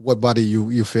determine what body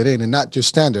you fit in, and not just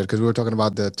standard, because we were talking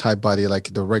about the type body,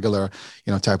 like the regular,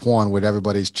 type 1, where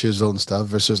everybody's chiseled and stuff,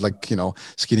 versus like,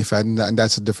 skinny fat, and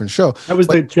that's a different show. That was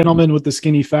the gentleman with the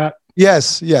skinny fat.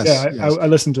 Yes. I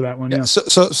listened to that one. Yeah.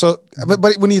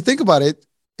 But when you think about it,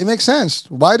 it makes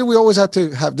sense. Why do we always have to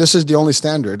have this is the only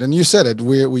standard? And you said it.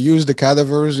 We use the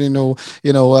cadavers, as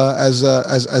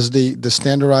the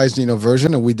standardized,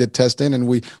 version, and we did testing, and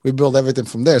we build everything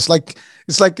from there. It's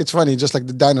funny, just like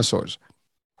the dinosaurs.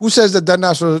 Who says that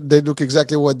dinosaurs, they look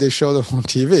exactly what they showed on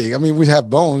TV? We have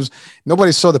bones.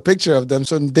 Nobody saw the picture of them,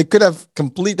 so they could have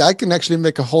I can actually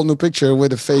make a whole new picture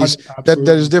with a face that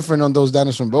is different on those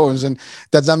dinosaur bones, and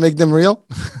does that make them real?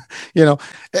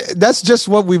 That's just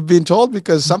what we've been told,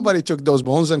 because somebody took those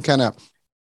bones and kind of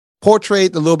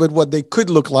portrayed a little bit what they could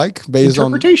look like based on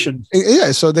interpretation.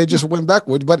 So they just went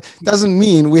backwards, but doesn't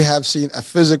mean we have seen a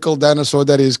physical dinosaur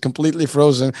that is completely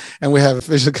frozen and we have a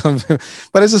physical,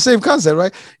 but it's the same concept,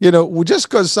 right? Just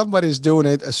because somebody's doing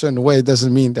it a certain way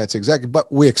doesn't mean that's exactly,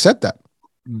 but we accept that.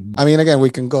 Again,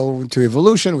 we can go into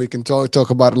evolution. We can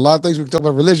talk about a lot of things. We can talk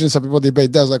about religion. Some people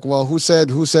debate that. Like, well, who said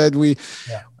we,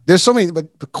 there's so many, but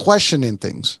questioning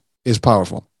things is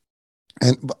powerful.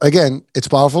 And again, it's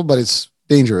powerful, but it's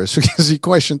dangerous, because you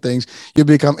question things, you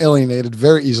become alienated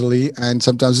very easily, and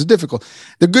sometimes it's difficult.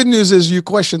 The good news is you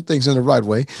question things in the right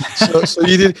way. So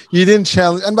you didn't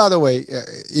challenge. And by the way,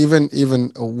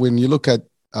 even when you look at,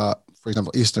 for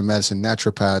example, Eastern medicine,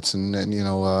 naturopaths,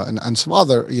 and some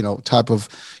other type of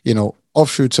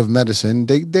offshoots of medicine,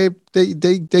 they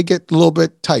get a little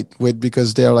bit tight with,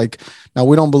 because they're like, now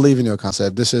we don't believe in your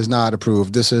concept. This is not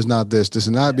approved. This is not this. This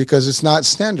is not, because it's not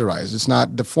standardized. It's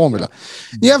not the formula.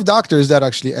 You have doctors that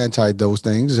actually anti those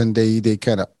things, and they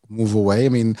kind of move away.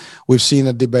 We've seen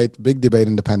a big debate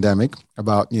in the pandemic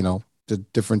about the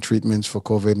different treatments for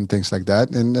COVID and things like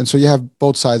that. And so you have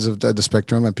both sides of the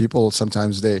spectrum, and people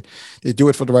sometimes they do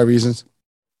it for the right reasons.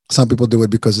 Some people do it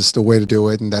because it's the way to do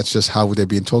it, and that's just how they're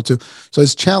being told to. So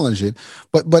it's challenging.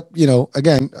 But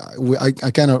again, I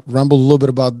kind of ramble a little bit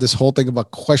about this whole thing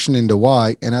about questioning the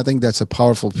why, and I think that's a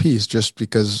powerful piece, just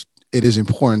because it is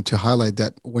important to highlight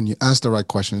that when you ask the right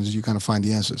questions, you kind of find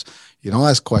the answers. You don't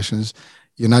ask questions,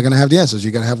 you're not going to have the answers.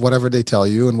 You're going to have whatever they tell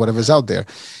you and whatever's out there.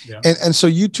 Yeah. And so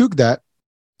you took that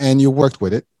and you worked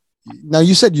with it. Now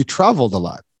you said you traveled a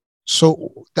lot.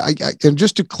 So and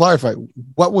just to clarify,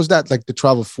 what was that like to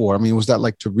travel for? I mean, was that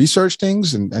like to research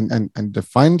things and to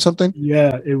find something?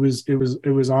 Yeah, it was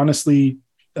honestly,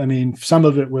 I mean, some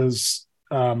of it was,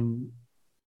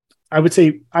 I would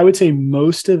say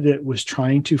most of it was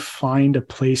trying to find a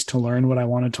place to learn what I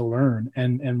wanted to learn.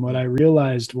 And what I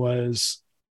realized was,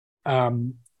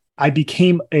 I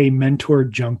became a mentor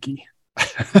junkie.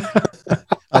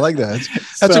 I like that.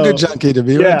 That's a good junkie to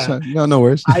be. Yeah. Right? So, no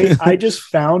worries. I just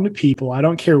found people, I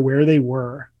don't care where they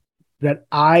were, that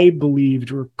I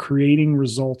believed were creating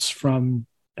results from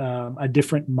a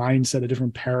different mindset, a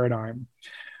different paradigm,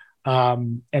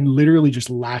 and literally just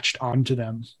latched onto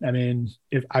them. I mean,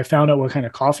 if I found out what kind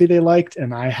of coffee they liked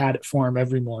and I had it for them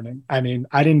every morning, I mean,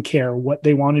 I didn't care what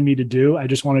they wanted me to do. I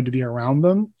just wanted to be around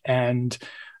them. And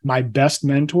my best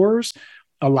mentors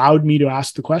allowed me to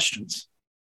ask the questions.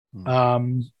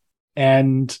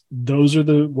 And those are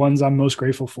the ones I'm most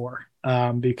grateful for,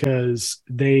 because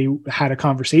they had a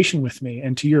conversation with me.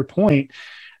 And to your point,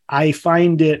 I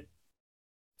find it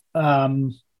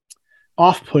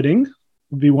off-putting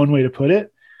would be one way to put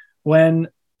it, when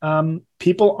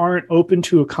people aren't open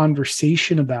to a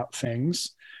conversation about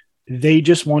things. They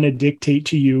just want to dictate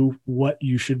to you what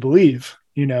you should believe.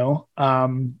 You know, I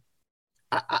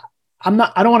don't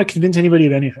want to convince anybody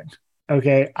of anything.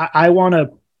 Okay. I want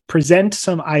to present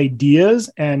some ideas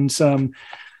and some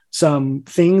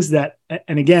things that,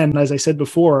 and again, as I said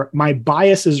before, my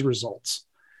bias is results.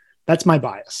 That's my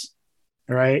bias.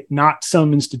 All right. Not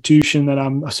some institution that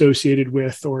I'm associated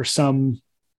with or some,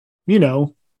 you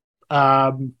know,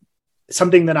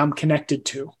 something that I'm connected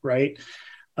to. Right.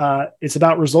 It's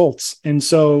about results. And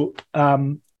so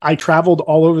I traveled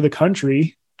all over the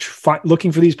country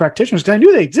looking for these practitioners because I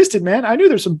knew they existed, man. I knew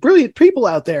there's some brilliant people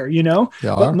out there, you know,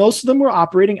 but most of them were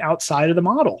operating outside of the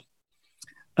model.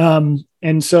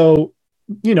 And so,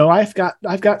 you know, I've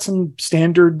got some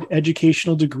standard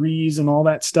educational degrees and all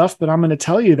that stuff, but I'm going to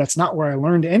tell you, that's not where I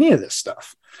learned any of this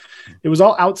stuff. It was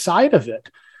all outside of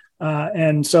it.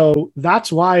 And so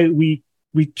that's why we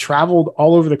traveled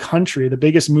all over the country. The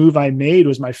biggest move I made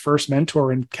was my first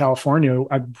mentor in California.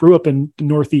 I grew up in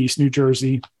Northeast New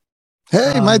Jersey.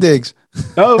 Hey, my digs.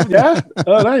 Oh yeah.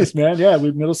 Oh, nice, man. Yeah.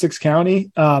 We're Middlesex County.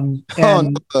 And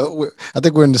I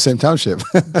think we're in the same township.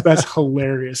 That's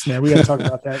hilarious, man. We got to talk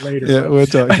about that later. Yeah, we'll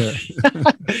talk.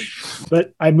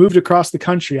 But I moved across the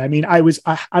country. I mean, I was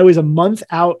a month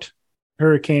out,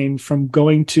 hurricane, from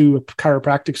going to a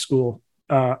chiropractic school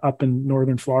up in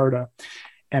northern Florida.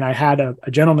 And I had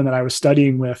a gentleman that I was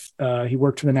studying with. He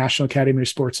worked for the National Academy of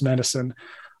Sports Medicine.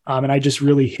 And I just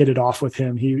really hit it off with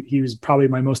him. He was probably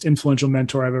my most influential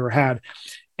mentor I've ever had.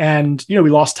 And, you know, we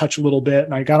lost touch a little bit,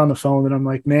 and I got on the phone and I'm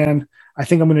like, man, I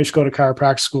think I'm going to just go to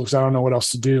chiropractic school because I don't know what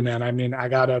else to do, man. I mean, I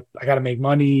gotta make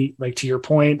money. Like, to your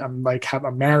point, I'm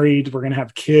married. We're going to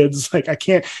have kids. Like, I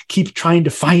can't keep trying to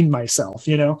find myself,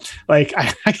 you know, like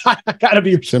I gotta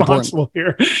be responsible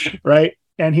here. Right.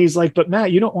 And he's like, but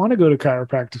Matt, you don't want to go to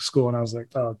chiropractic school. And I was like,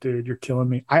 oh dude, you're killing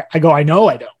me. I go, I know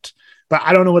I don't. But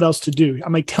I don't know what else to do.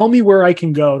 I'm like, tell me where I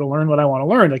can go to learn what I want to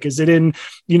learn. Like, is it in,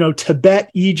 you know,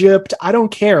 Tibet, Egypt? I don't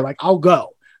care. Like, I'll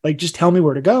go. Like, just tell me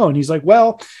where to go. And he's like,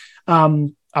 well,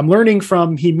 I'm learning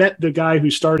from, he met the guy who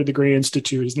started the Gray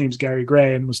Institute. His name's Gary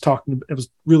Gray, and was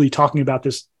really talking about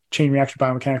this chain reaction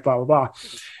biomechanics, blah, blah, blah.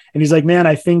 And he's like, man,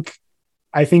 I think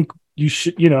you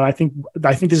should, you know, I think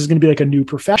this is going to be like a new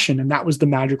profession. And that was the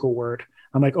magical word.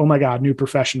 I'm like, oh my God, new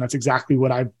profession. That's exactly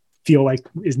what I feel like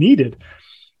is needed.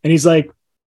 And he's like,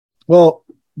 well,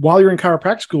 while you're in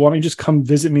chiropractic school, why don't you just come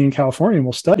visit me in California and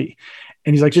we'll study?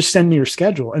 And he's like, just send me your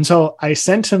schedule. And so I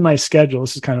sent him my schedule.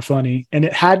 This is kind of funny. And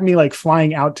it had me like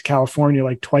flying out to California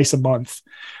like twice a month,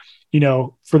 you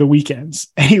know, for the weekends.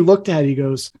 And he looked at it, he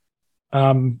goes,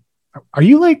 are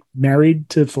you like married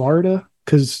to Florida?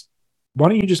 Because why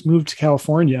don't you just move to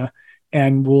California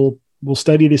and we'll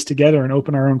study this together and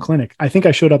open our own clinic? I think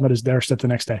I showed up at his doorstep the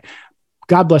next day.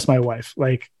 God bless my wife.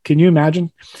 Like, can you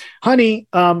imagine? Honey,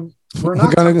 we're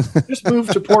not going to just move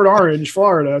to Port Orange,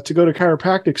 Florida to go to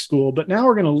chiropractic school, but now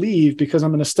we're going to leave because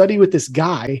I'm going to study with this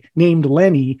guy named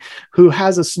Lenny who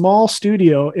has a small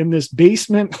studio in this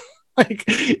basement, like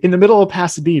in the middle of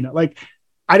Pasadena. Like,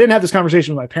 I didn't have this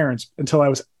conversation with my parents until I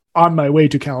was on my way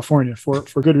to California for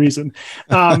good reason.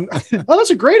 Well, that's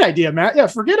a great idea, Matt. Yeah.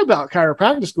 Forget about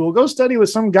chiropractic school. Go study with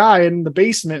some guy in the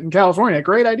basement in California.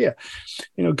 Great idea.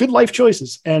 You know, good life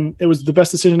choices. And it was the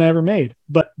best decision I ever made.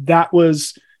 But that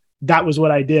was what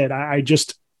I did. I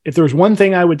just if there was one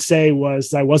thing I would say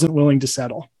was I wasn't willing to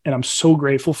settle, and I'm so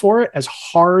grateful for it. As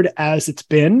hard as it's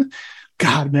been,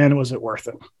 God, man, was it worth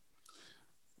it?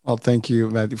 Well, thank you,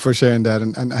 Matt, for sharing that.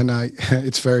 And I,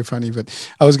 it's very funny, but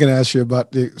I was going to ask you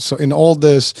about so in all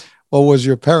this, what was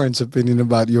your parents' opinion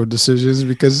about your decisions?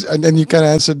 Because, and then you kind of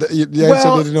answered,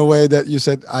 answered it in a way that you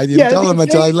said, I didn't tell them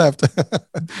until I left.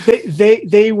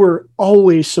 they were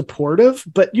always supportive,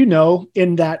 but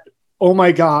in that, oh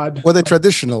my God. Were they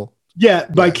traditional? Yeah,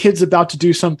 my kid's about to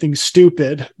do something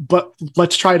stupid, but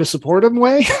let's try to support him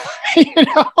way.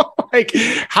 Like,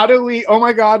 how do we, oh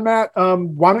my God, Matt,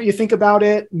 why don't you think about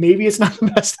it? Maybe it's not the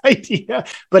best idea.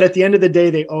 But at the end of the day,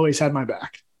 they always had my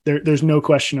back. There's no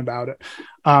question about it.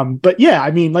 But yeah,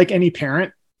 I mean, like any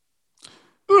parent,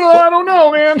 I don't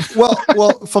know, man.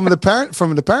 well, from the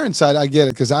parent side, I get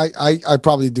it, because I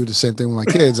probably do the same thing with my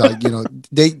kids.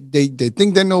 They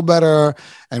think they know better,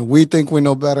 and we think we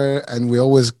know better, and we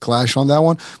always clash on that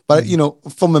one. But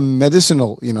from a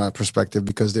medicinal perspective,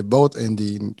 because they're both in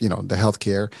the the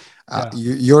healthcare,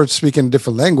 you're speaking a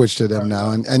different language to them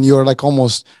now, and you're like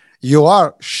almost you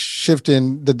are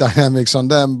shifting the dynamics on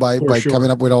them by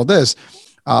coming up with all this.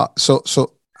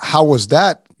 So how was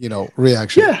that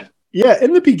reaction? Yeah.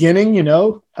 In the beginning,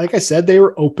 like I said, they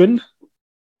were open.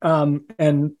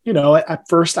 And, at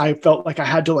first I felt like I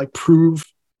had to prove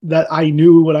that I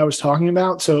knew what I was talking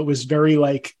about. So it was very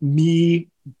like me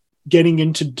getting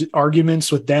into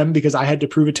arguments with them because I had to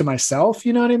prove it to myself.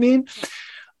 You know what I mean?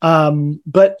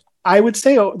 But I would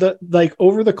say that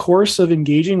over the course of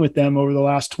engaging with them over the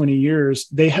last 20 years,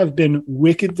 they have been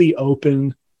wickedly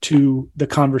open to the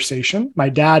conversation. My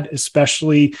dad,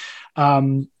 especially,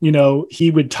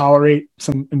 he would tolerate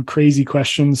some crazy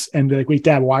questions and be like, wait,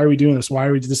 Dad, why are we doing this? Why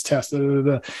are we doing this test?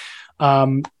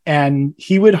 And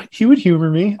he would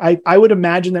humor me. I would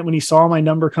imagine that when he saw my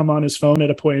number come on his phone at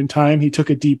a point in time, he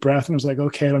took a deep breath and was like,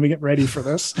 okay, let me get ready for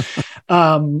this.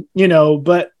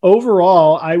 But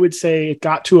overall, I would say it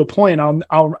got to a point.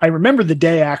 I remember the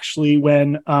day actually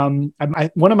when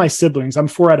one of my siblings, I'm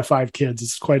 4 out of 5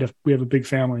 kids. We have a big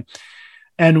family.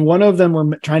 And one of them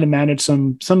were trying to manage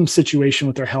some situation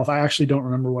with their health. I actually don't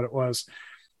remember what it was.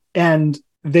 And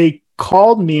they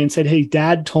called me and said, hey,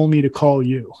 Dad told me to call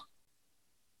you.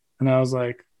 And I was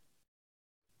like,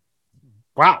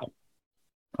 wow,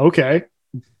 okay.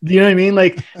 You know what I mean?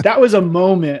 Like, that was a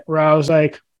moment where I was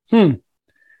like, maybe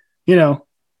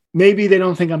they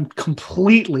don't think I'm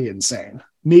completely insane.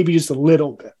 Maybe just a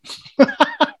little bit.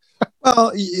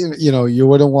 Well, you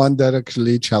were the one that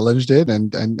actually challenged it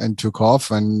and took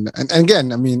off. And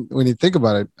again, I mean, when you think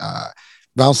about it,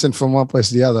 bouncing from one place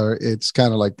to the other, it's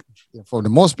kind of like, for the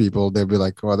most people, they'll be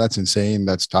like, "Well, that's insane.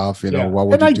 That's tough." Why would you do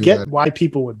that? And I get why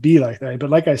people would be like that, but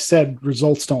like I said,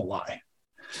 results don't lie.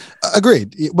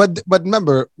 Agreed. But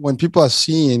remember, when people are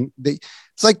seeing,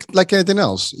 it's like anything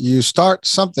else. You start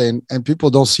something, and people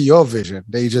don't see your vision;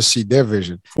 they just see their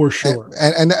vision. For sure.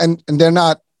 And they're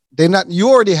not. You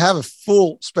already have a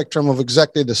full spectrum of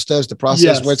exactly the steps, the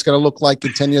process, what it's going to look like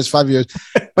in 10 years, 5 years,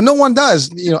 but no one does,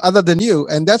 other than you.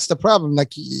 And that's the problem.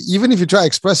 Like, even if you try to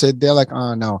express it, they're like,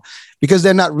 oh no, because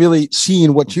they're not really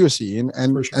seeing what you're seeing.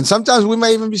 And, and sometimes we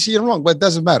may even be seeing wrong, but it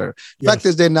doesn't matter. The fact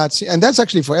is they're not seeing, and that's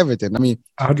actually for everything. I mean,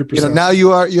 100%. Now you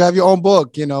have your own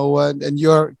book, and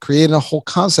you're creating a whole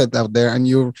concept out there, and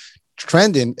you're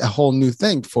trending a whole new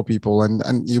thing for people,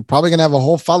 and you're probably gonna have a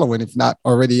whole following, if not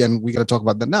already, and we got to talk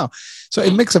about that now. So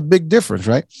it makes a big difference,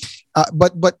 right?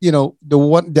 But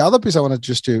the other piece I wanted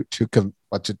just to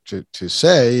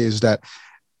say is that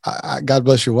God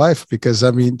bless your wife, because I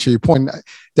mean, to your point,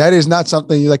 that is not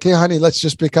something you're like, hey honey, let's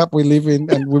just pick up, we're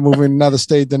leaving and we're moving another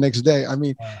state the next day. I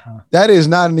mean, that is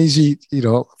not an easy,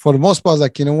 for the most part,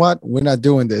 like, you know what, we're not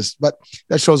doing this. But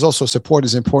that shows also support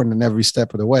is important in every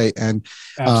step of the way. And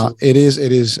it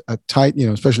is a tight,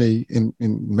 especially in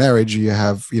marriage, you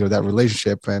have, that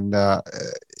relationship. And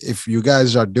if you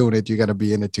guys are doing it, you got to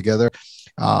be in it together.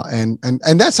 And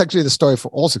that's actually the story for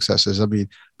all successes. I mean,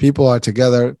 people are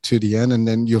together to the end, and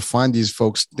then you'll find these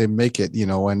folks, they make it,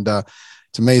 and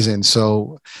it's amazing.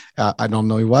 So I don't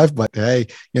know your wife, but hey,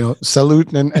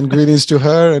 salute and greetings to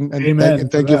her, and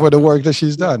thank you for the work that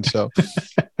she's done. So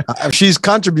she's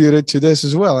contributed to this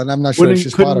as well, and I'm not sure if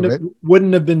she's part of it.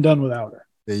 Wouldn't have been done without her.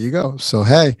 There you go. So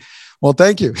hey. Well,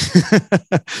 thank you.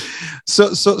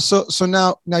 So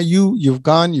now you've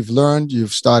gone, you've learned,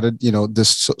 you've started,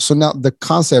 this. So now the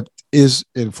concept is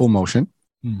in full motion,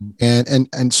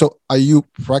 and so are you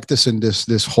practicing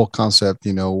this whole concept?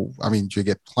 I mean, do you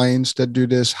get clients that do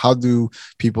this? How do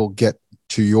people get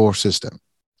to your system?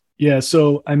 Yeah.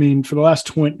 So I mean, for the last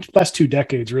 2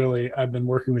 decades, really, I've been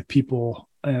working with people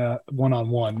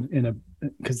one-on-one in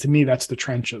because to me, that's the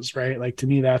trenches, right? Like, to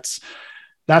me, that's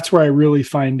where I really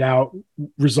find out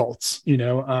results.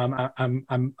 I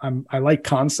like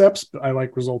concepts, but I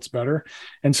like results better.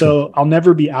 And so I'll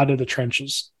never be out of the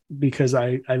trenches because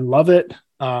I love it.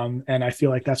 And I feel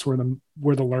like that's where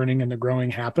the learning and the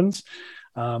growing happens,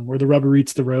 where the rubber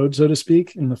eats the road, so to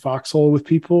speak, in the foxhole with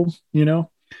people,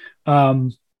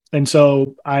 and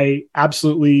so I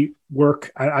absolutely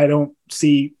work. I don't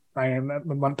see, I am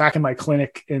back in my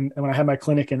clinic. And when I had my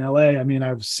clinic in LA, I mean,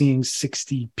 I was seeing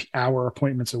 60-hour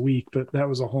appointments a week, but that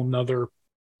was a whole nother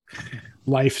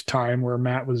lifetime where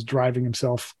Matt was driving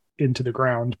himself into the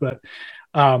ground. But,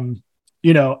 I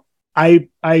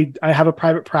have a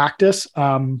private practice.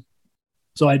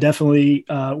 So I definitely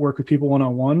work with people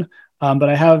one-on-one, but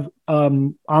I have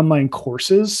online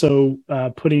courses. So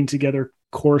putting together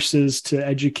courses to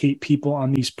educate people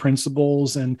on these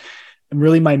principles. And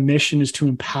really my mission is to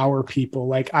empower people.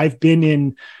 Like, I've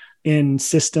been in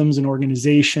systems and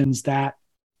organizations that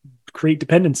create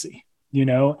dependency,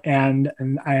 and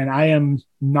I am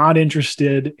not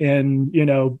interested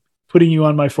in, putting you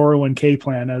on my 401k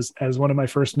plan, as one of my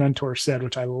first mentors said,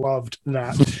 which I loved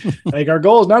that. Like, our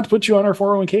goal is not to put you on our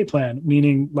 401k plan,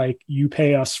 meaning like you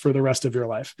pay us for the rest of your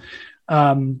life.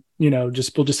 We'll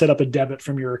just set up a debit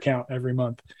from your account every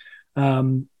month.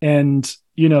 So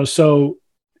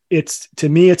to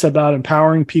me, it's about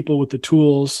empowering people with the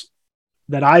tools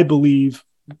that I believe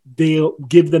they'll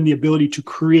give them the ability to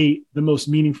create the most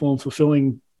meaningful and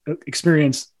fulfilling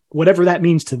experience, whatever that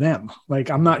means to them.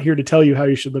 Like, I'm not here to tell you how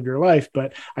you should live your life,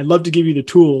 but I'd love to give you the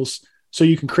tools so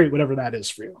you can create whatever that is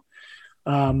for you.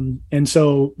 And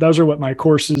so those are what my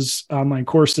courses, online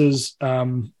courses,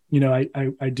 I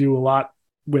do a lot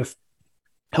with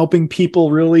helping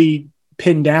people really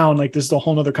pin down, like, this is a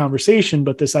whole nother conversation,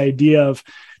 but this idea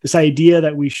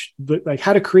that we like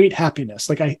how to create happiness.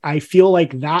 Like, I feel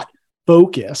like that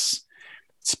focus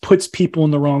throws people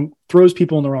in the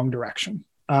wrong direction.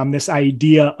 This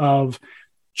idea of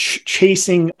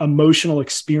chasing emotional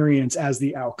experience as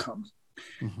the outcome.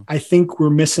 Mm-hmm. I think we're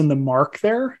missing the mark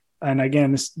there. And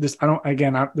again, this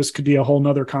could be a whole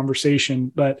nother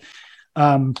conversation, but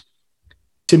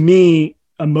to me,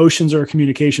 emotions are a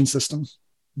communication system.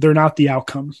 They're not the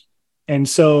outcome. And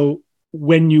so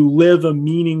when you live a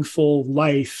meaningful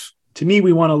life, to me,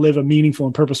 we want to live a meaningful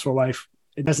and purposeful life.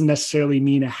 It doesn't necessarily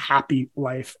mean a happy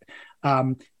life.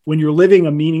 When you're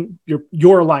living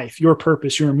your life, your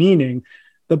purpose, your meaning,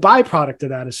 the byproduct of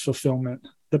that is fulfillment.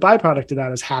 The byproduct of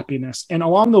that is happiness. And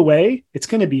along the way, it's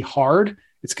going to be hard.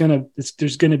 There's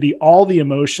going to be all the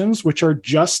emotions, which are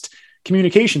just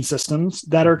communication systems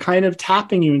that are kind of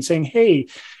tapping you and saying, hey,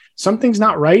 something's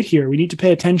not right here. We need to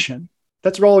pay attention.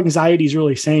 That's what all anxiety is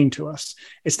really saying to us.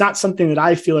 It's not something that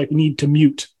I feel like we need to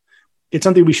mute. It's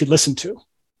something we should listen to,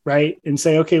 right? And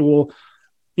say, okay, well,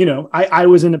 I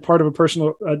was in a part of a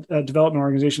personal development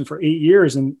organization for 8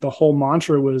 years. And the whole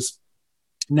mantra was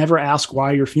never ask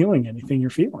why you're feeling anything you're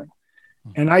feeling.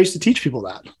 And I used to teach people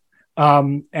that.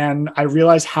 And I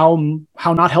realized how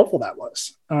not helpful that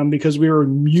was, because we were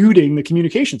muting the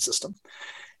communication system,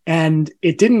 and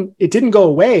it didn't go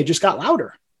away. It just got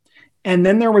louder. And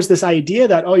then there was this idea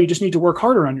that, oh, you just need to work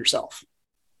harder on yourself.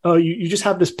 Oh, you just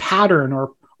have this pattern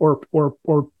or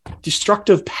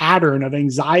destructive pattern of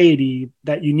anxiety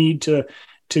that you need to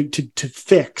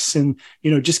fix, and,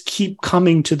 just keep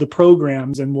coming to the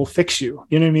programs and we'll fix you.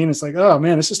 You know what I mean? It's like, oh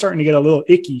man, this is starting to get a little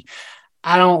icky.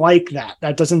 I don't like that.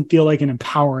 That doesn't feel like an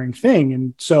empowering thing.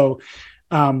 And so,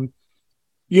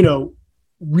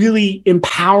 really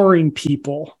empowering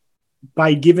people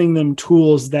by giving them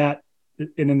tools that,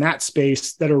 and in that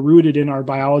space, that are rooted in our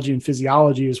biology and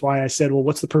physiology, is why I said, well,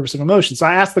 what's the purpose of emotion? So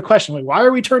I asked the question, like, why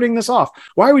are we turning this off?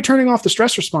 Why are we turning off the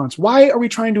stress response? Why are we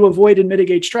trying to avoid and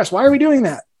mitigate stress? Why are we doing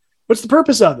that? What's the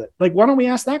purpose of it? Like, why don't we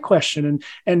ask that question?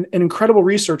 And incredible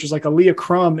researchers like Aaliyah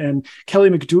Crum and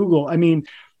Kelly McDougall, I mean,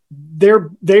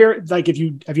 they're like, if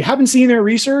you haven't seen their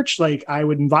research, like, I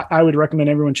would recommend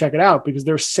everyone check it out, because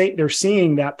they're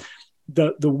seeing that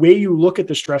the way you look at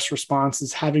the stress response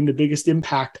is having the biggest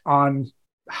impact on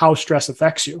how stress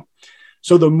affects you.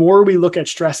 So the more we look at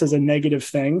stress as a negative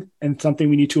thing and something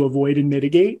we need to avoid and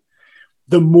mitigate,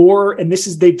 the more, and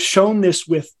they've shown this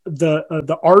with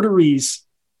the arteries,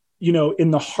 in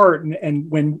the heart.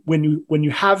 And when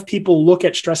you have people look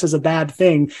at stress as a bad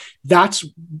thing, that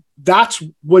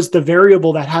was the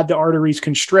variable that had the arteries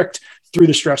constrict through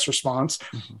the stress response.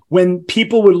 Mm-hmm. When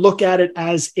people would look at it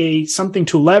as something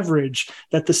to leverage,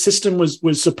 that the system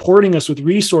was supporting us with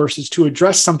resources to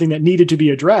address something that needed to be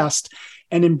addressed,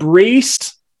 and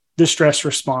embraced the stress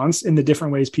response in the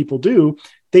different ways people do,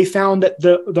 they found that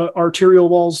the arterial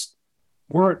walls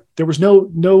there was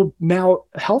no mal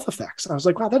health effects. I was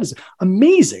like, wow, that is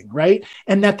amazing, right?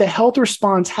 And that the health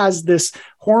response has this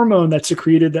hormone that's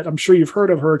secreted that I'm sure you've heard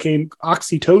of, hurricane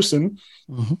oxytocin,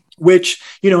 which,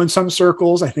 in some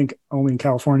circles, I think only in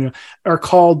California, are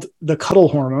called the cuddle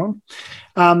hormone,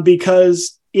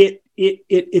 because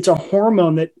it's a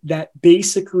hormone that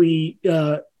basically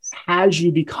has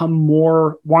you become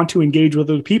more want to engage with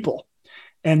other people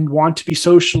and want to be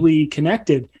socially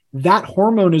connected. That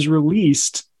hormone is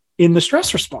released in the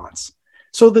stress response.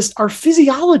 So our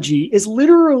physiology is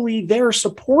literally there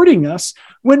supporting us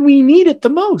when we need it the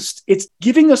most. It's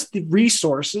giving us the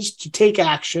resources to take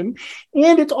action.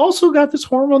 And it's also got this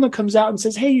hormone that comes out and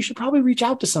says, hey, you should probably reach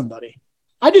out to somebody.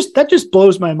 That just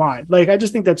blows my mind. Like, I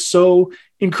just think that's so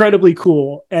incredibly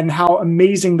cool, and how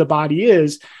amazing the body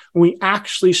is when we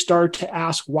actually start to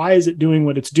ask, why is it doing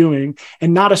what it's doing,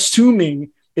 and not assuming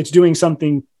it's doing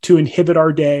something to inhibit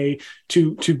our day,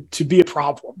 to be a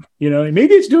problem. And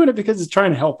maybe it's doing it because it's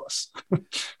trying to help us.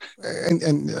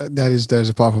 and there's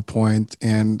a powerful point.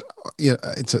 And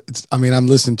I'm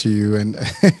listening to you, and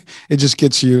it just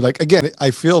gets you, like, again,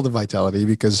 I feel the vitality,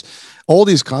 because all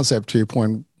these concepts, to your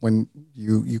point, when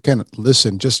you can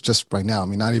listen just right now,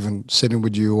 not even sitting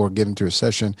with you or getting to a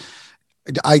session,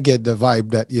 I get the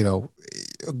vibe that,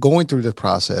 going through the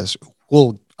process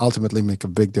will ultimately make a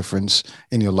big difference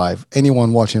in your life.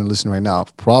 Anyone watching and listening right now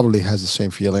probably has the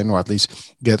same feeling, or at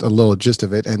least get a little gist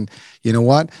of it. And you know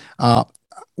what?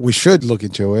 We should look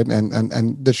into it,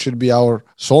 and that should be our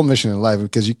sole mission in life,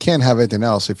 because you can't have anything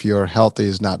else if your health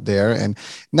is not there. And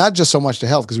not just so much the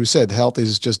health, because we said health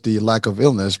is just the lack of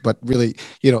illness, but really,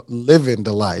 living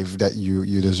the life that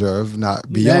you deserve,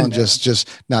 not beyond just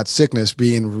not sickness,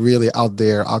 being really out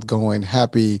there, outgoing,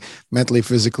 happy, mentally,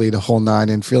 physically, the whole nine,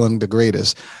 and feeling the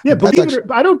greatest. Yeah,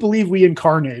 I don't believe we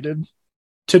incarnated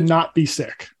to not be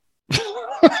sick.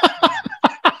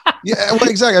 Yeah, well,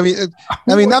 exactly.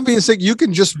 Not being sick, you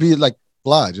can just be like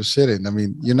blah, just sitting.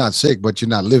 You're not sick, but you're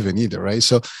not living either, right?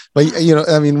 So, but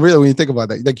really, when you think about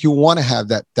that, like, you want to have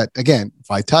that again,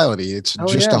 vitality. It's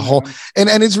a whole,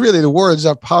 and it's really, the words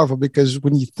are powerful, because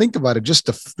when you think about it, just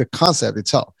the concept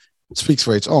itself speaks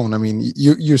for its own.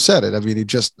 You said it.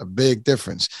 It's just a big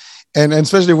difference. And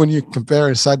especially when you compare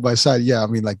it side by side,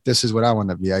 this is what I want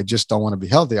to be. I just don't want to be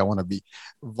healthy. I want to be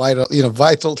vitality,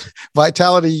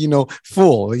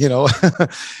 full,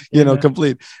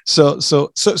 complete. So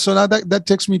now that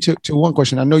takes me to one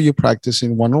question. I know you practice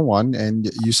in one-on-one, and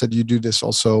you said you do this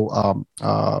also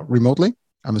remotely,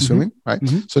 I'm assuming, right?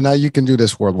 Mm-hmm. So now you can do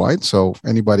this worldwide. So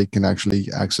anybody can actually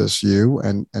access you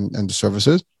and the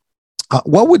services.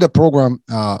 What would the program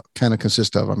kind of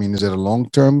consist of? Is it a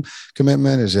long-term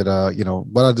commitment? Is it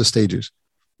what are the stages?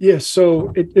 Yeah,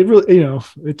 so it really,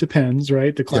 it depends,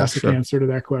 right? The classic answer to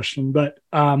that question. But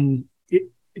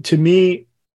to me,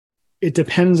 it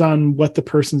depends on what the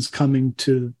person's coming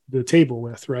to the table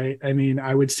with, right?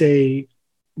 I would say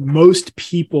most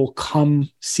people come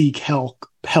seek help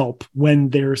when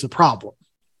there's a problem.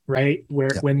 Right.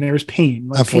 When there's pain,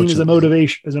 like pain is a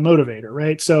motivator.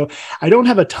 Right. So I don't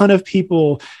have a ton of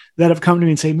people that have come to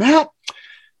me and say, Matt,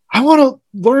 I want to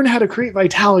learn how to create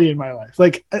vitality in my life.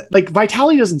 Like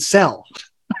vitality doesn't sell.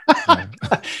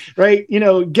 Right.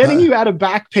 Getting you out of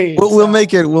back pain. We'll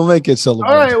make it sellable.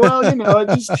 All right. Well,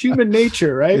 it's just human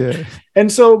nature. Right. Yeah. And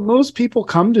so most people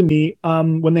come to me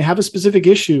when they have a specific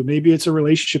issue. Maybe it's a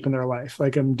relationship in their life.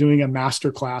 Like, I'm doing a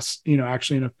master class,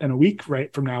 actually in a week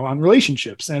right from now on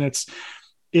relationships. And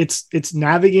it's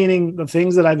navigating the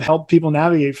things that I've helped people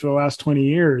navigate for the last 20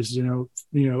 years,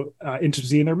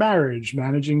 intimacy in their marriage,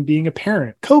 managing being a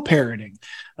parent, co-parenting,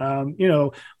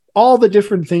 all the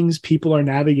different things people are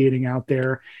navigating out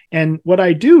there. And what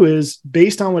I do is,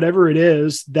 based on whatever it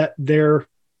is that they're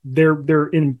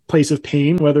in place of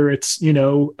pain, whether it's,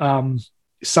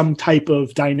 some type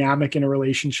of dynamic in a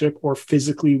relationship, or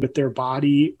physically with their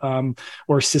body,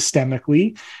 or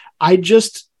systemically, I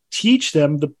just teach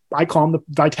them I call them the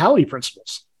vitality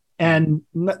principles, and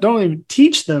don't only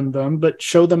teach them, but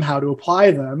show them how to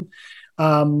apply them,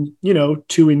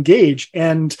 to engage.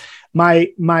 And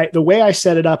the way I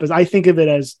set it up is, I think of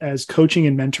it as coaching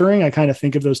and mentoring. I kind of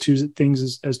think of those two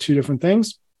things as two different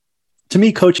things. To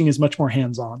me, coaching is much more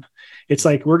hands-on. It's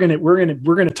like, we're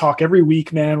gonna talk every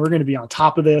week, man. We're gonna be on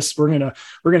top of this. We're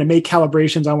gonna make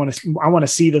calibrations. I want to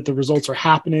see that the results are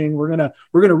happening. We're gonna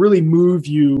really move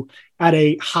you at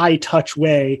a high touch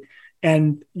way.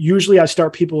 And usually I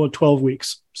start people at 12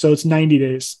 weeks. So it's 90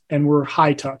 days, and we're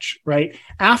high touch, right?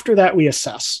 After that, we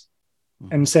assess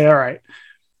and say, all right,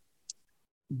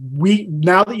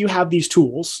 now that you have these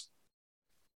tools,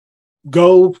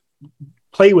 go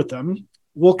play with them.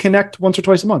 We'll connect once or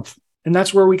twice a month. And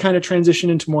that's where we kind of transition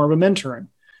into more of a mentoring,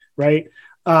 right?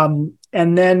 And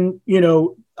then,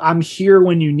 I'm here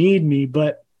when you need me,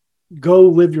 but go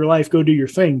live your life, go do your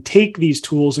thing, take these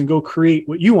tools and go create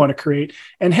what you want to create.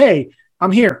 And hey,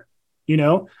 I'm here,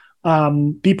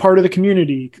 be part of the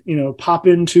community, pop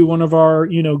into one of our,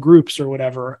 groups or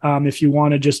whatever. If you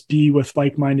want to just be with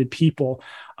like-minded people.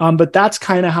 But that's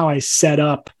kind of how I set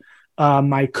up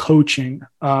my coaching.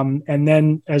 And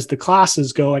then as the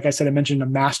classes go, like I said, I mentioned a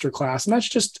master class, and that's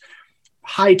just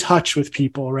high touch with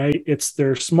people, right?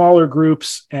 They're smaller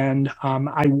groups. And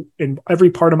in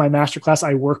every part of my master class,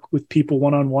 I work with people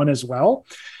one-on-one as well.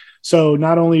 So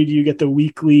not only do you get the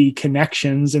weekly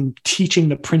connections and teaching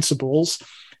the principles,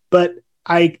 but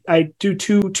I do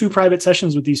two private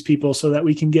sessions with these people so that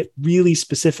we can get really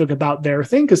specific about their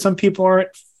thing. Because some people aren't,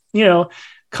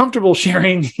 comfortable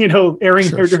sharing,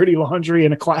 airing their dirty laundry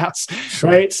in a class,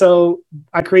 right? So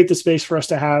I create the space for us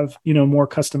to have, more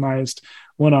customized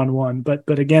one-on-one.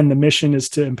 But again, the mission is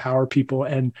to empower people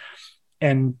and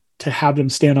to have them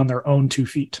stand on their own 2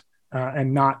 feet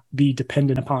and not be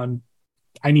dependent upon,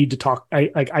 I need to talk.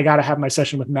 I got to have my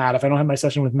session with Matt. If I don't have my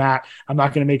session with Matt, I'm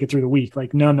not going to make it through the week.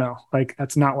 Like, no, like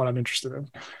that's not what I'm interested in.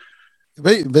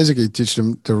 Basically teach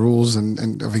them the rules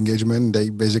and of engagement. They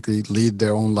basically lead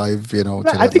their own life,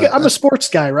 I think I'm a sports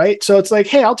guy, right? So it's like,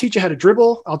 hey, I'll teach you how to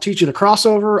dribble. I'll teach you the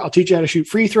crossover. I'll teach you how to shoot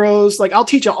free throws. Like I'll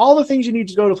teach you all the things you need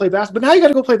to go to play basketball. But now you got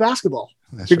to go play basketball.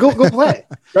 Go play,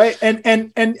 right?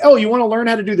 And oh, you want to learn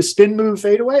how to do the spin move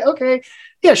fadeaway? Okay,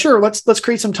 yeah, sure. Let's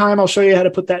create some time. I'll show you how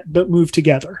to put that move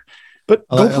together. But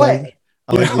go play.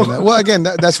 Well, again,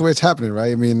 that's where it's happening,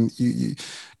 right? I mean, you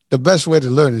the best way to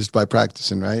learn is by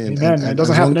practicing, right? And it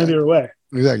doesn't happen any other way.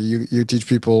 Exactly. You teach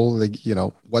people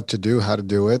what to do, how to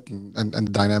do it, and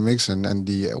the dynamics and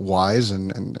the whys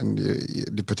and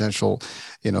the potential,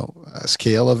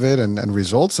 scale of it and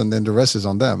results, and then the rest is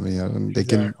on them. And they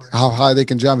can how high they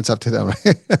can jump. It's up to them.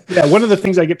 Right? Yeah. One of the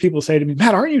things I get people say to me,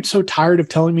 Matt, aren't you so tired of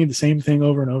telling me the same thing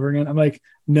over and over again? I'm like,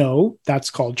 no,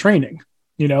 that's called training.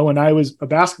 When I was a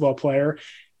basketball player,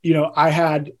 I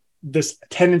had this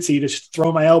tendency to just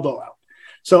throw my elbow out.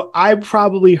 So I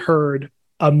probably heard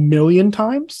 1 million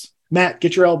times, Matt,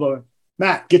 get your elbow in.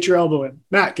 Matt, get your elbow in.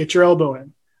 Matt, get your elbow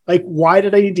in. Like, why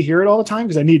did I need to hear it all the time?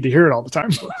 Because I need to hear it all the time.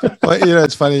 Well,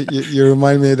 it's funny. You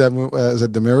remind me of that. Is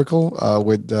it The Miracle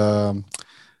with the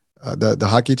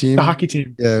hockey team? The hockey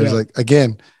team. Yeah, it was like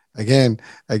again. I mean,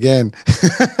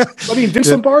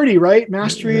 Vince Lombardi, right?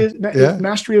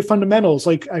 Mastery of fundamentals.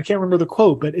 Like, I can't remember the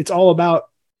quote, but it's all about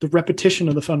the repetition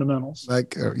of the fundamentals.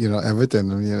 Like,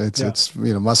 everything. I mean, it's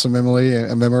muscle memory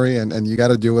and you got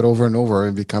to do it over and over.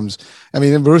 It becomes,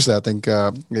 in Bruce, I think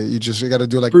you got to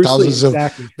do like Bruce thousands of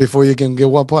before you can get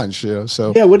one punch,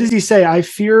 so. Yeah. What does he say? I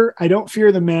don't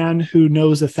fear the man who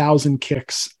knows 1,000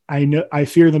 kicks. I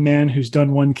fear the man who's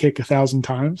done one kick 1,000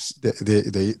 times.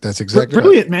 That's exactly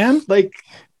brilliant, right. Man. Like,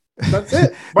 that's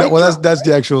it. That's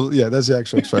the actual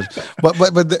expression. but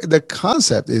the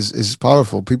concept is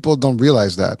powerful. People don't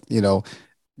realize that.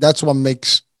 That's what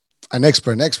makes an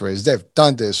expert is they've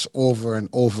done this over and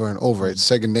over and over. It's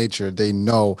second nature. They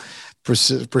know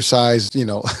precise,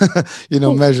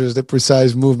 measures, the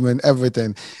precise movement,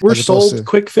 everything. We're sold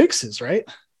quick fixes, right?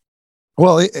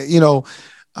 Well,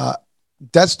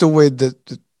 that's the way the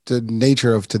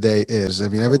nature of today is. I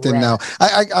mean, everything now.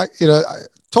 I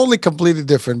totally completely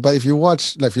different. But if you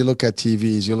look at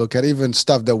TVs, you look at even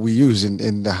stuff that we use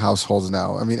in the households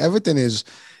now. I mean, everything is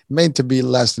made to be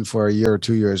lasting for a year or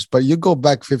 2 years. But you go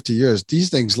back 50 years, these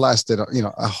things lasted,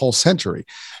 a whole century.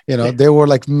 They were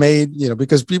like made,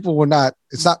 because people were not,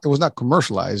 it was not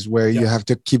commercialized where you have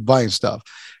to keep buying stuff.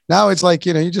 Now it's like,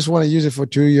 you just want to use it for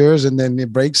 2 years and then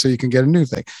it breaks so you can get a new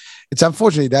thing. It's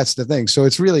unfortunately, that's the thing. So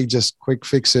it's really just quick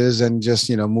fixes and just,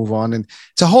 move on. And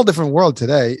it's a whole different world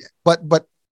today, but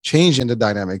changing the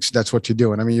dynamics. That's what you're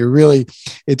doing. I mean, you're really,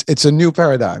 it's a new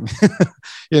paradigm,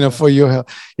 for you,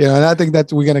 and I think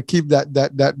that we're going to keep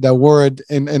that word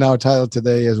in our title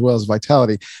today, as well as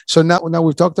vitality. So now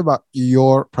we've talked about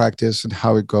your practice and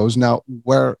how it goes. Now,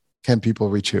 where can people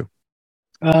reach you?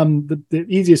 The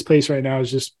easiest place right now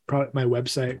is just probably my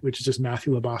website, which is just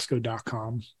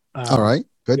MathewLaBosco.com. All right.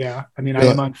 Good. Yeah. I mean, I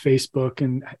am on Facebook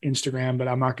and Instagram, but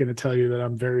I'm not going to tell you that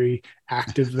I'm very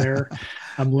active there.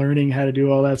 I'm learning how to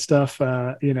do all that stuff,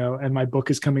 and my book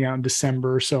is coming out in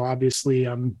December. So obviously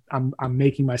I'm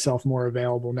making myself more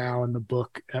available now in the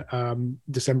book.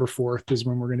 December 4th is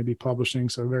when we're going to be publishing.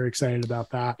 So very excited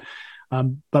about that.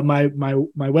 But my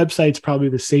website's probably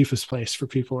the safest place for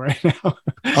people right now.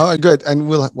 All right, good. And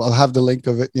we'll have the link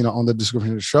of it, on the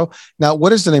description of the show. Now,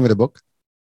 what is the name of the book?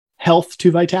 Health to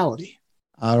Vitality.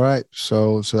 All right.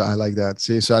 So I like that.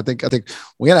 See, so I think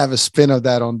we're gonna have a spin of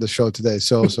that on the show today.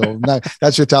 So not,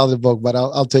 that's your talented book, but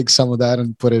I'll take some of that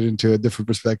and put it into a different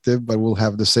perspective, but we'll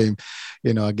have the same,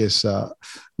 I guess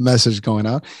message going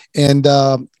out. And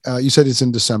you said it's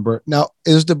in December. Now,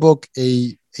 is the book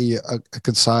a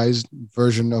concise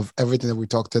version of everything that we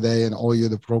talked today and all your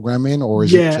the programming, or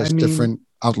is it Yeah, just different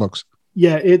outlooks?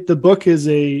 yeah, the book is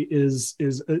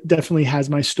definitely has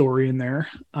my story in there.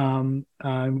 Kind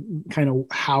of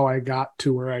how I got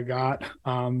to where I got.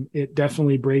 It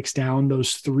definitely breaks down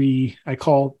those three. I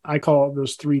call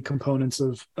those three components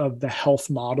of the health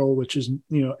model, which is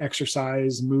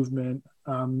exercise, movement,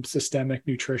 systemic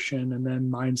nutrition, and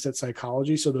then mindset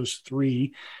psychology. So those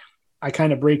three, I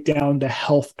kind of break down the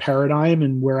health paradigm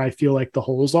and where I feel like the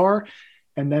holes are,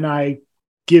 and then I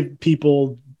give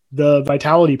people the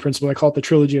vitality principle. I call it the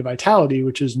trilogy of vitality,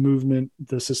 which is movement,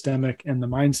 the systemic, and the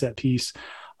mindset piece.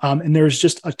 And there's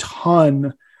just a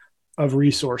ton of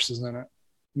resources in it.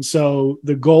 And so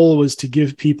the goal was to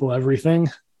give people everything.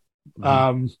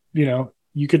 Mhm.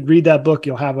 You could read that book,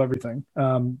 you'll have everything.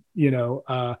 I'm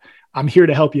here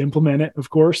to help you implement it, of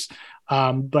course.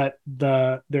 But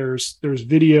there's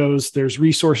videos, there's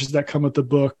resources that come with the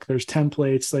book, there's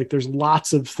templates, like there's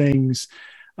lots of things,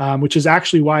 which is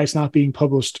actually why it's not being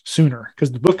published sooner,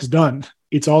 because the book is done.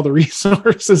 It's all the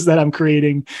resources that I'm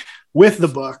creating with the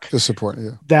book To support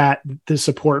you. that to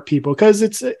support people.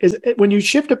 Because when you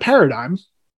shift a paradigm,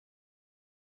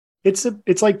 it's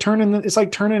like turning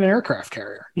an aircraft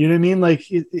carrier. You know what I mean?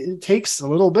 Like it takes a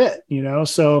little bit,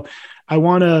 So I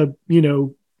want to,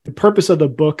 the purpose of the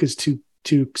book is to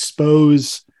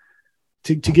expose,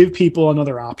 to give people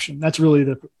another option. That's really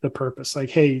the purpose. Like,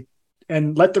 hey,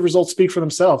 and let the results speak for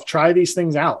themselves. Try these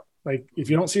things out. Like if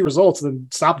you don't see results, then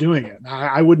stop doing it.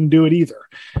 I wouldn't do it either.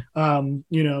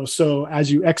 So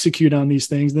as you execute on these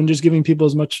things, then just giving people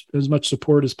as much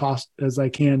support as possible as I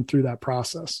can through that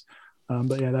process.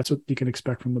 But yeah, that's what you can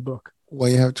expect from the book. Well,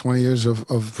 you have 20 years of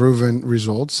proven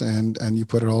results, and you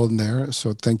put it all in there.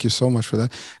 So thank you so much for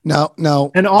that. Now,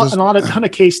 And just, a ton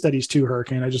of case studies too,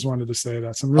 Hurricane. I just wanted to say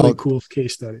that some really oh, cool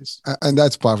case studies. and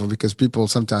that's powerful because people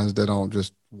sometimes they don't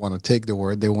just want to take the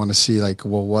word; they want to see like,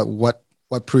 well,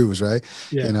 what proves, right?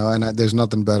 Yeah. And there's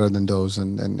nothing better than those,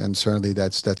 and certainly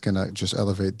that's gonna just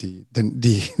elevate the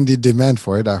demand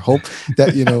for it. I hope that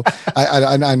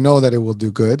I know that it will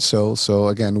do good. So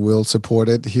again, we'll support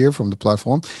it here from the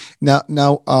platform. Now,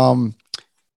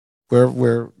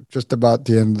 we're just about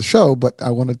the end of the show, but I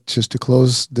wanted just to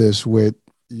close this with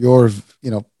your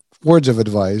words of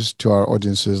advice to our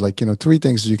audiences, like three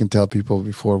things that you can tell people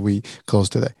before we close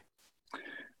today.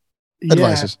 Yeah.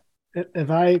 Advices. If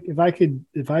I could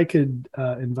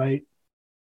invite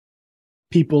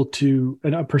people to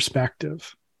a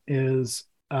perspective is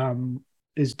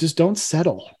just don't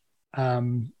settle.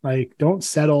 Like don't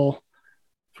settle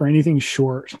for anything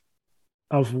short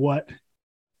of what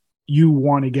you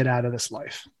want to get out of this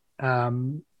life.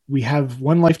 We have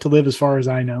one life to live, as far as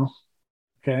I know.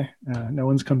 Okay. No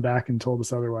one's come back and told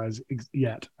us otherwise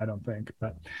yet, I don't think,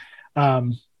 but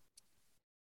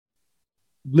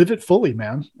live it fully,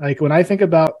 man. Like when I think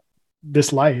about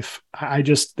this life, I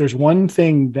just, there's one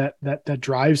thing that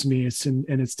drives me. It's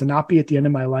to not be at the end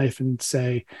of my life and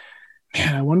say,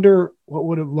 man, I wonder what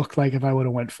would it look like if I would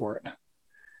have went for it.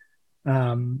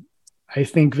 I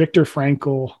think Viktor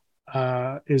Frankl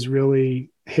is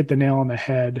really hit the nail on the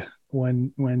head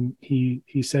when he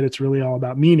said it's really all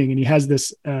about meaning. And he has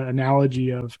this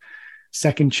analogy of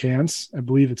second chance. I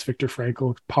believe it's Viktor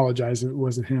Frankl. Apologize if it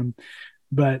wasn't him,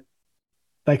 but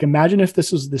like, imagine if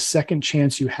this was the second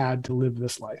chance you had to live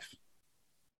this life.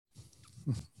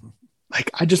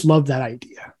 Like, I just love that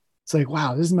idea. It's like,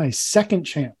 wow, this is my second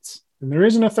chance, and there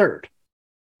isn't a third.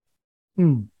 I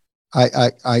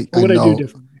What would I do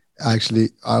differently? Actually,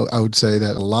 I would say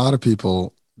that a lot of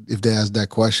people, if they ask that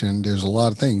question, there's a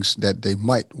lot of things that they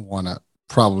might want to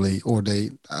probably, or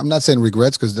I'm not saying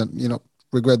regrets, because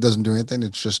regret doesn't do anything.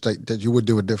 It's just that you would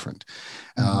do it different.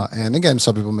 Mm-hmm. And again,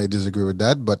 some people may disagree with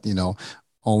that, but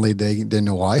only they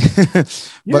know why.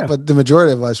 Yeah. But the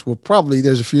majority of us will probably,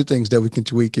 there's a few things that we can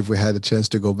tweak if we had a chance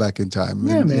to go back in time.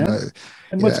 Yeah, And, man.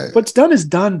 And what's done is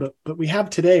done, but we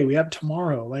have today, we have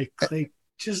tomorrow. Like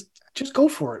just go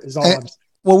for it is all I'm saying.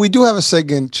 Well, we do have a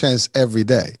second chance every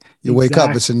day. You wake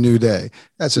up, it's a new day.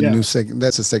 That's a new second.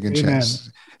 That's a second Amen.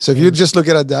 chance. So if you just look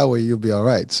at it that way, you'll be all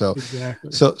right. So,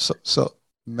 exactly. So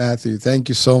Mathew, thank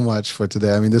you so much for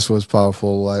today. I mean, this was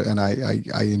powerful, and I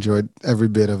enjoyed every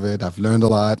bit of it. I've learned a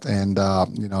lot, and I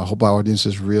hope our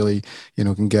audiences really,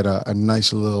 can get a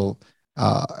nice little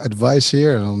advice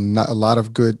here, and not a lot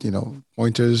of good,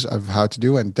 pointers of how to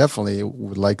do, and definitely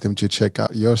would like them to check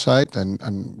out your site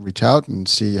and reach out and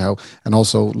see how, and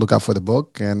also look out for the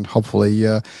book and hopefully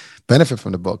benefit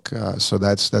from the book. So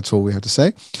that's all we have to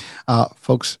say.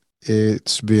 Folks,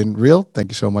 it's been real.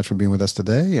 Thank you so much for being with us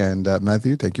today. And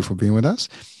Matthew, thank you for being with us.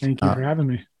 Thank you for having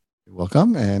me. You're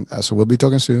welcome. And so we'll be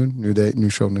talking soon. New day, new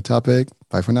show, new topic.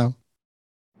 Bye for now.